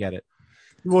 I don't get it.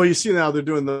 Well, you see now they're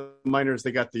doing the minors.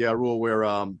 They got the rule where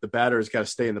the batter's got to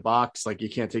stay in the box. Like you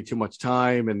can't take too much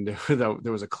time. And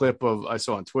there was a clip I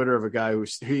saw on Twitter of a guy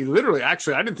he literally,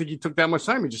 actually, I didn't think he took that much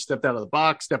time. He just stepped out of the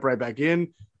box, stepped right back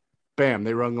in. Bam,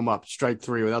 they rung him up, strike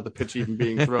three without the pitch even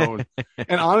being thrown.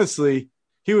 And honestly,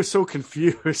 he was so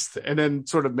confused and then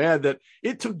sort of mad that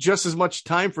it took just as much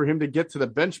time for him to get to the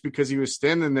bench because he was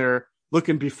standing there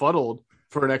looking befuddled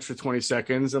for an extra 20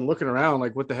 seconds and looking around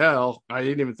like, what the hell? I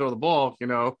didn't even throw the ball,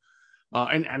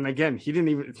 and again, he didn't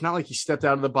even, it's not like he stepped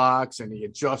out of the box and he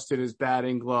adjusted his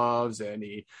batting gloves and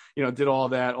he, did all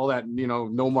that,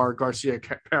 Nomar Garcia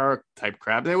type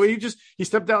crap. That way he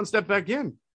stepped out and stepped back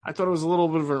in. I thought it was a little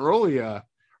bit of an early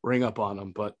ring up on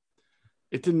him, but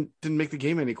it didn't make the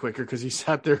game any quicker because he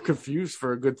sat there confused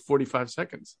for a good 45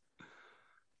 seconds.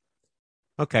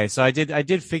 Okay, so I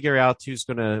did figure out who's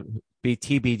going to be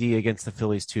TBD against the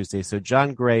Phillies Tuesday. So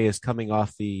John Gray is coming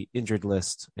off the injured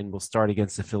list and will start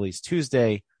against the Phillies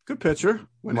Tuesday. Good pitcher.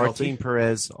 Martin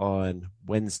Perez on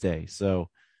Wednesday. So,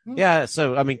 yeah.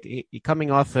 So, I mean,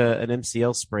 coming off an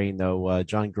MCL sprain, though,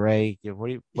 John Gray, what are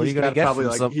you going to get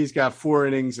probably from he's got 4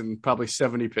 innings and probably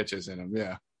 70 pitches in him.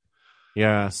 Yeah.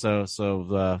 Yeah. So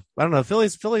I don't know.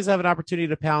 Phillies have an opportunity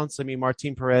to pounce. I mean,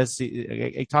 Martin Perez,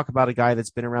 I talk about a guy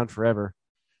that's been around forever.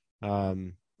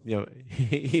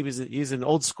 He's an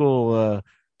old school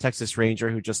Texas Ranger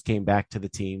who just came back to the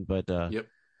team, but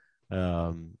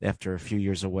after a few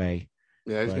years away.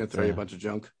 Yeah, he's going to throw you a bunch of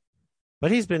junk.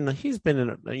 But he's been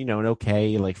an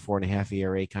okay, like 4.5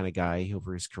 ERA kind of guy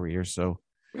over his career. So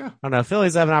yeah, I don't know.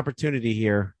 Phillies have an opportunity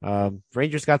here.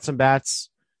 Rangers got some bats,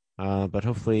 but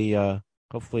hopefully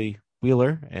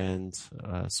Wheeler and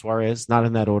Suarez, not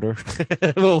in that order,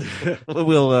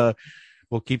 we'll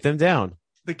keep them down.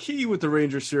 The key with the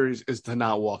Rangers series is to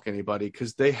not walk anybody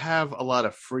because they have a lot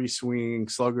of free swinging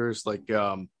sluggers like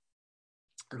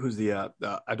who's the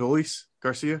Adolis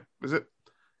Garcia, was it?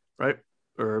 Right?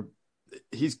 Or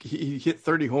he hit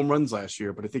 30 home runs last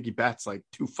year, but I think he bats like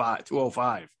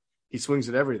 205. He swings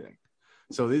at everything.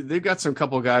 So they've got some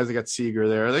couple of guys. They got Seager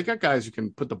there. They got guys who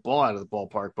can put the ball out of the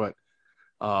ballpark, but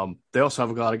they also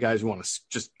have a lot of guys who want to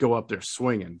just go up there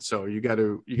swinging. So you got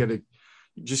to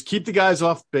just keep the guys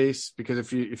off base because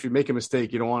if you make a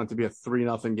mistake, you don't want it to be a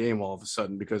 3-0 game all of a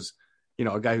sudden because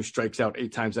a guy who strikes out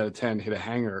 8 times out of 10 hit a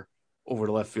hanger over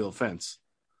the left field fence.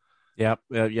 Yep.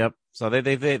 So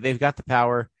they've got the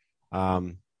power.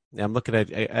 I'm looking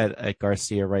at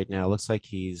Garcia right now. Looks like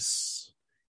he's.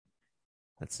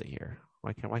 Let's see here.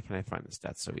 Why can I find the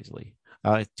stats so easily?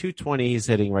 220 he's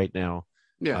hitting right now.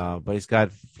 Yeah. But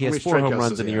he has 4 home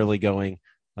runs in the early going.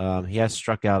 He has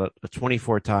struck out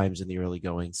 24 times in the early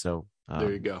going. So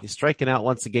there you go. He's striking out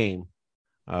once a game.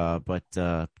 Which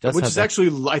is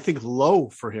actually, I think, low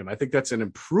for him. I think that's an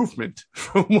improvement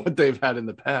from what they've had in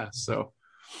the past. So,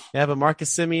 yeah, but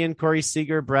Marcus Semien, Corey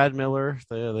Seager, Brad Miller.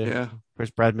 Of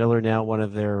course, Brad Miller now one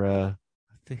of their. I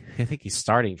think he's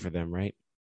starting for them, right?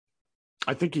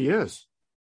 I think he is.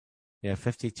 Yeah,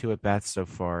 52 at bats so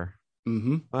far.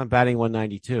 Mm-hmm. I'm batting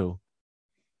 192.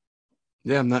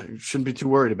 Yeah, shouldn't be too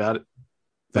worried about it.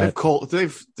 They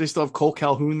still have Cole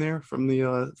Calhoun there from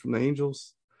the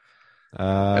Angels.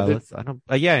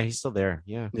 Yeah, he's still there.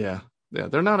 Yeah.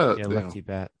 They're not a lefty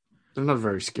bat. They're not a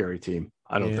very scary team,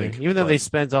 I don't think. Even though they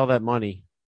spent all that money.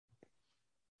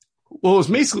 Well, it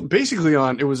was basically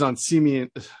on. It was on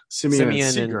Simeon and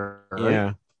Seager,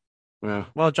 right? Yeah.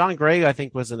 Well, John Gray, I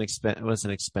think, was an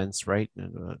expense, right?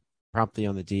 And, promptly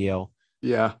on the DL.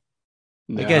 Yeah.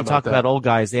 Again, talk about old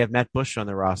guys. They have Matt Bush on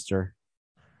their roster.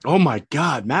 Oh my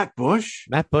God, Matt Bush!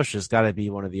 Matt Bush has got to be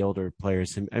one of the older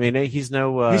players. I mean, he's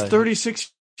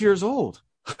 36 years old.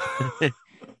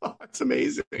 That's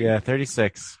amazing. Yeah,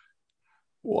 36.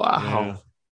 Wow.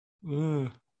 Yeah.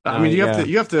 I mean, you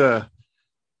have to.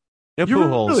 You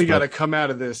really got to come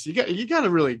out of this. You got to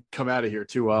really come out of here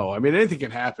 2-0. I mean, anything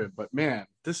can happen, but man,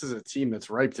 this is a team that's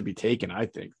ripe to be taken, I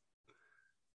think.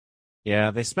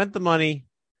 Yeah, they spent the money.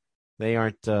 They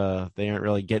aren't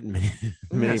really getting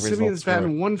many results. Simeon's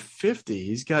batting 150.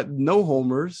 He's got no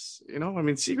homers. I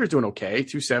mean, Seager's doing okay,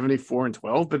 270,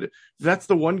 4-12. But if that's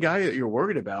the one guy that you're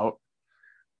worried about,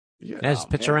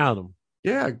 just pitch around him.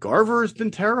 Yeah, Garver has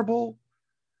been terrible.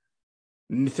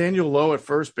 Nathaniel Lowe at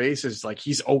first base is like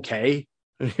he's okay.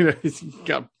 He's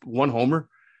got one homer.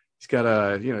 He's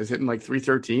got he's hitting like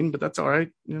 313, but that's all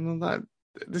right.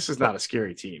 This is not a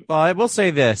scary team. Well, I will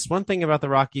say this. One thing about the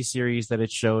Rocky series that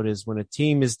it showed is when a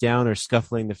team is down or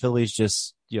scuffling, the Phillies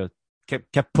just,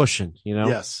 kept pushing,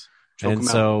 Yes. And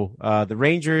so the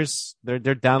Rangers, they're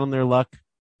down on their luck.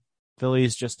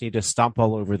 Phillies just need to stomp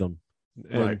all over them.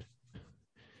 Right.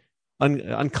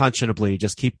 Unconscionably,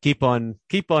 just keep on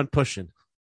pushing.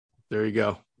 There you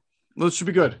go. Well, it should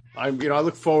be good. I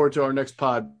look forward to our next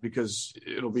pod because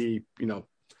it'll be,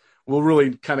 we'll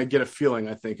really kind of get a feeling,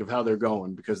 I think, of how they're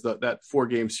going because that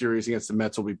 4-game series against the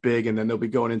Mets will be big, and then they'll be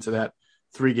going into that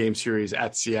 3-game series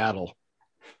at Seattle.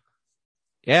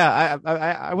 Yeah,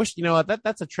 I wish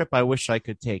that's a trip I wish I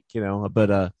could take,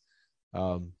 but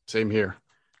same here.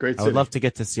 Great city. I would love to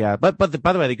get to Seattle, but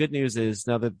by the way, the good news is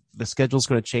now that the schedule's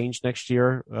going to change next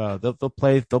year. They'll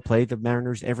play the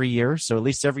Mariners every year, so at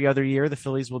least every other year the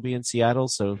Phillies will be in Seattle.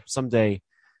 So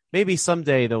maybe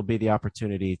someday there'll be the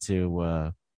opportunity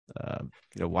to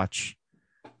watch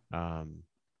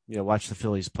the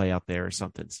Phillies play out there or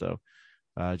something. So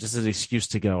just as an excuse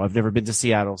to go. I've never been to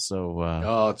Seattle,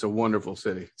 so it's a wonderful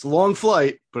city. It's a long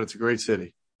flight, but it's a great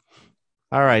city.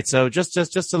 All right, so just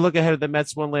to look ahead of the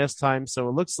Mets one last time. So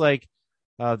it looks like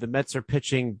the Mets are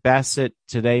pitching Bassett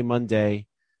today, Monday.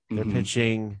 They're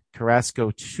pitching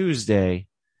Carrasco Tuesday,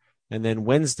 and then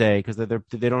Wednesday because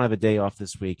they don't have a day off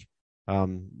this week.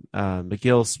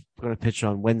 McGill's going to pitch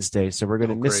on Wednesday, so we're going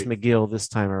to miss McGill this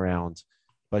time around.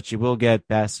 But you will get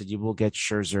Bassett, you will get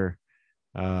Scherzer,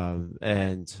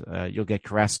 and you'll get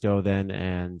Carrasco then,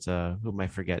 and who am I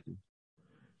forgetting?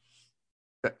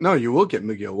 No, you will get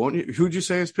McGill, won't you? Who'd you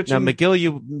say is pitching? Now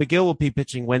McGill will be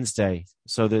pitching Wednesday,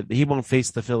 so that he won't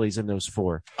face the Phillies in those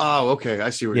 4. Oh, okay,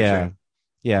 I see what you're saying.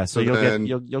 Yeah, so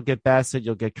you'll get Bassett,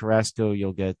 you'll get Carrasco,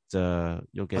 you'll get Are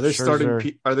they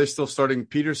Scherzer. Are they still starting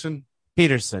Peterson?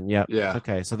 Peterson, yeah.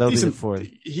 Okay, so they'll be the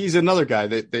 4th. He's another guy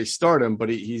that they start him, but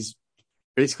he's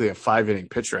basically a 5-inning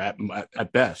pitcher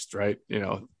at best, right?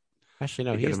 Actually,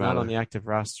 no, he's not on the active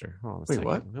roster. Wait,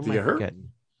 what? Did he get hurt? Forgetting?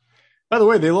 By the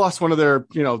way, they lost one of their,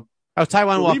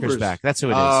 Taijuan Walker's back. That's who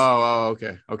it is. Oh,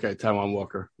 okay. Okay, Taijuan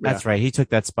Walker. Yeah. That's right. He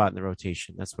took that spot in the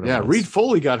rotation. That's what it was. Reed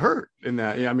Foley got hurt in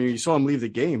that. Yeah, I mean, you saw him leave the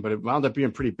game, but it wound up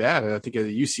being pretty bad. I think a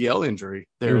UCL injury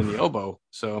there in the elbow.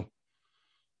 So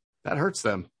that hurts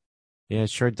them. Yeah, it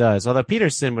sure does. Although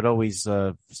Peterson would always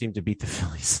seem to beat the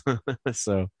Phillies.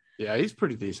 So yeah, he's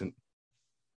pretty decent.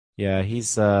 Yeah,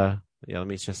 he's let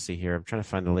me just see here. I'm trying to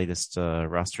find the latest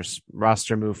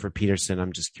roster move for Peterson.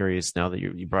 I'm just curious now that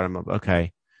you brought him up.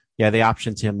 Okay. Yeah, they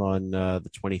optioned him on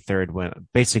the 23rd when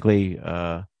basically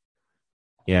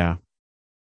yeah.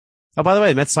 Oh, by the way,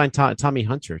 the Mets signed Tommy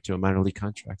Hunter to a minor league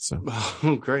contract. So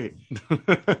great.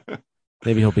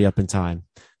 Maybe he'll be up in time.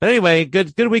 But anyway,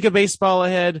 good week of baseball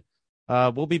ahead.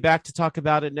 We'll be back to talk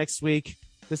about it next week.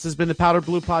 This has been the Powder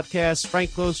Blue Podcast.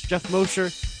 Frank Close, Jeff Mosher.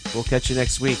 We'll catch you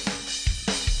next week.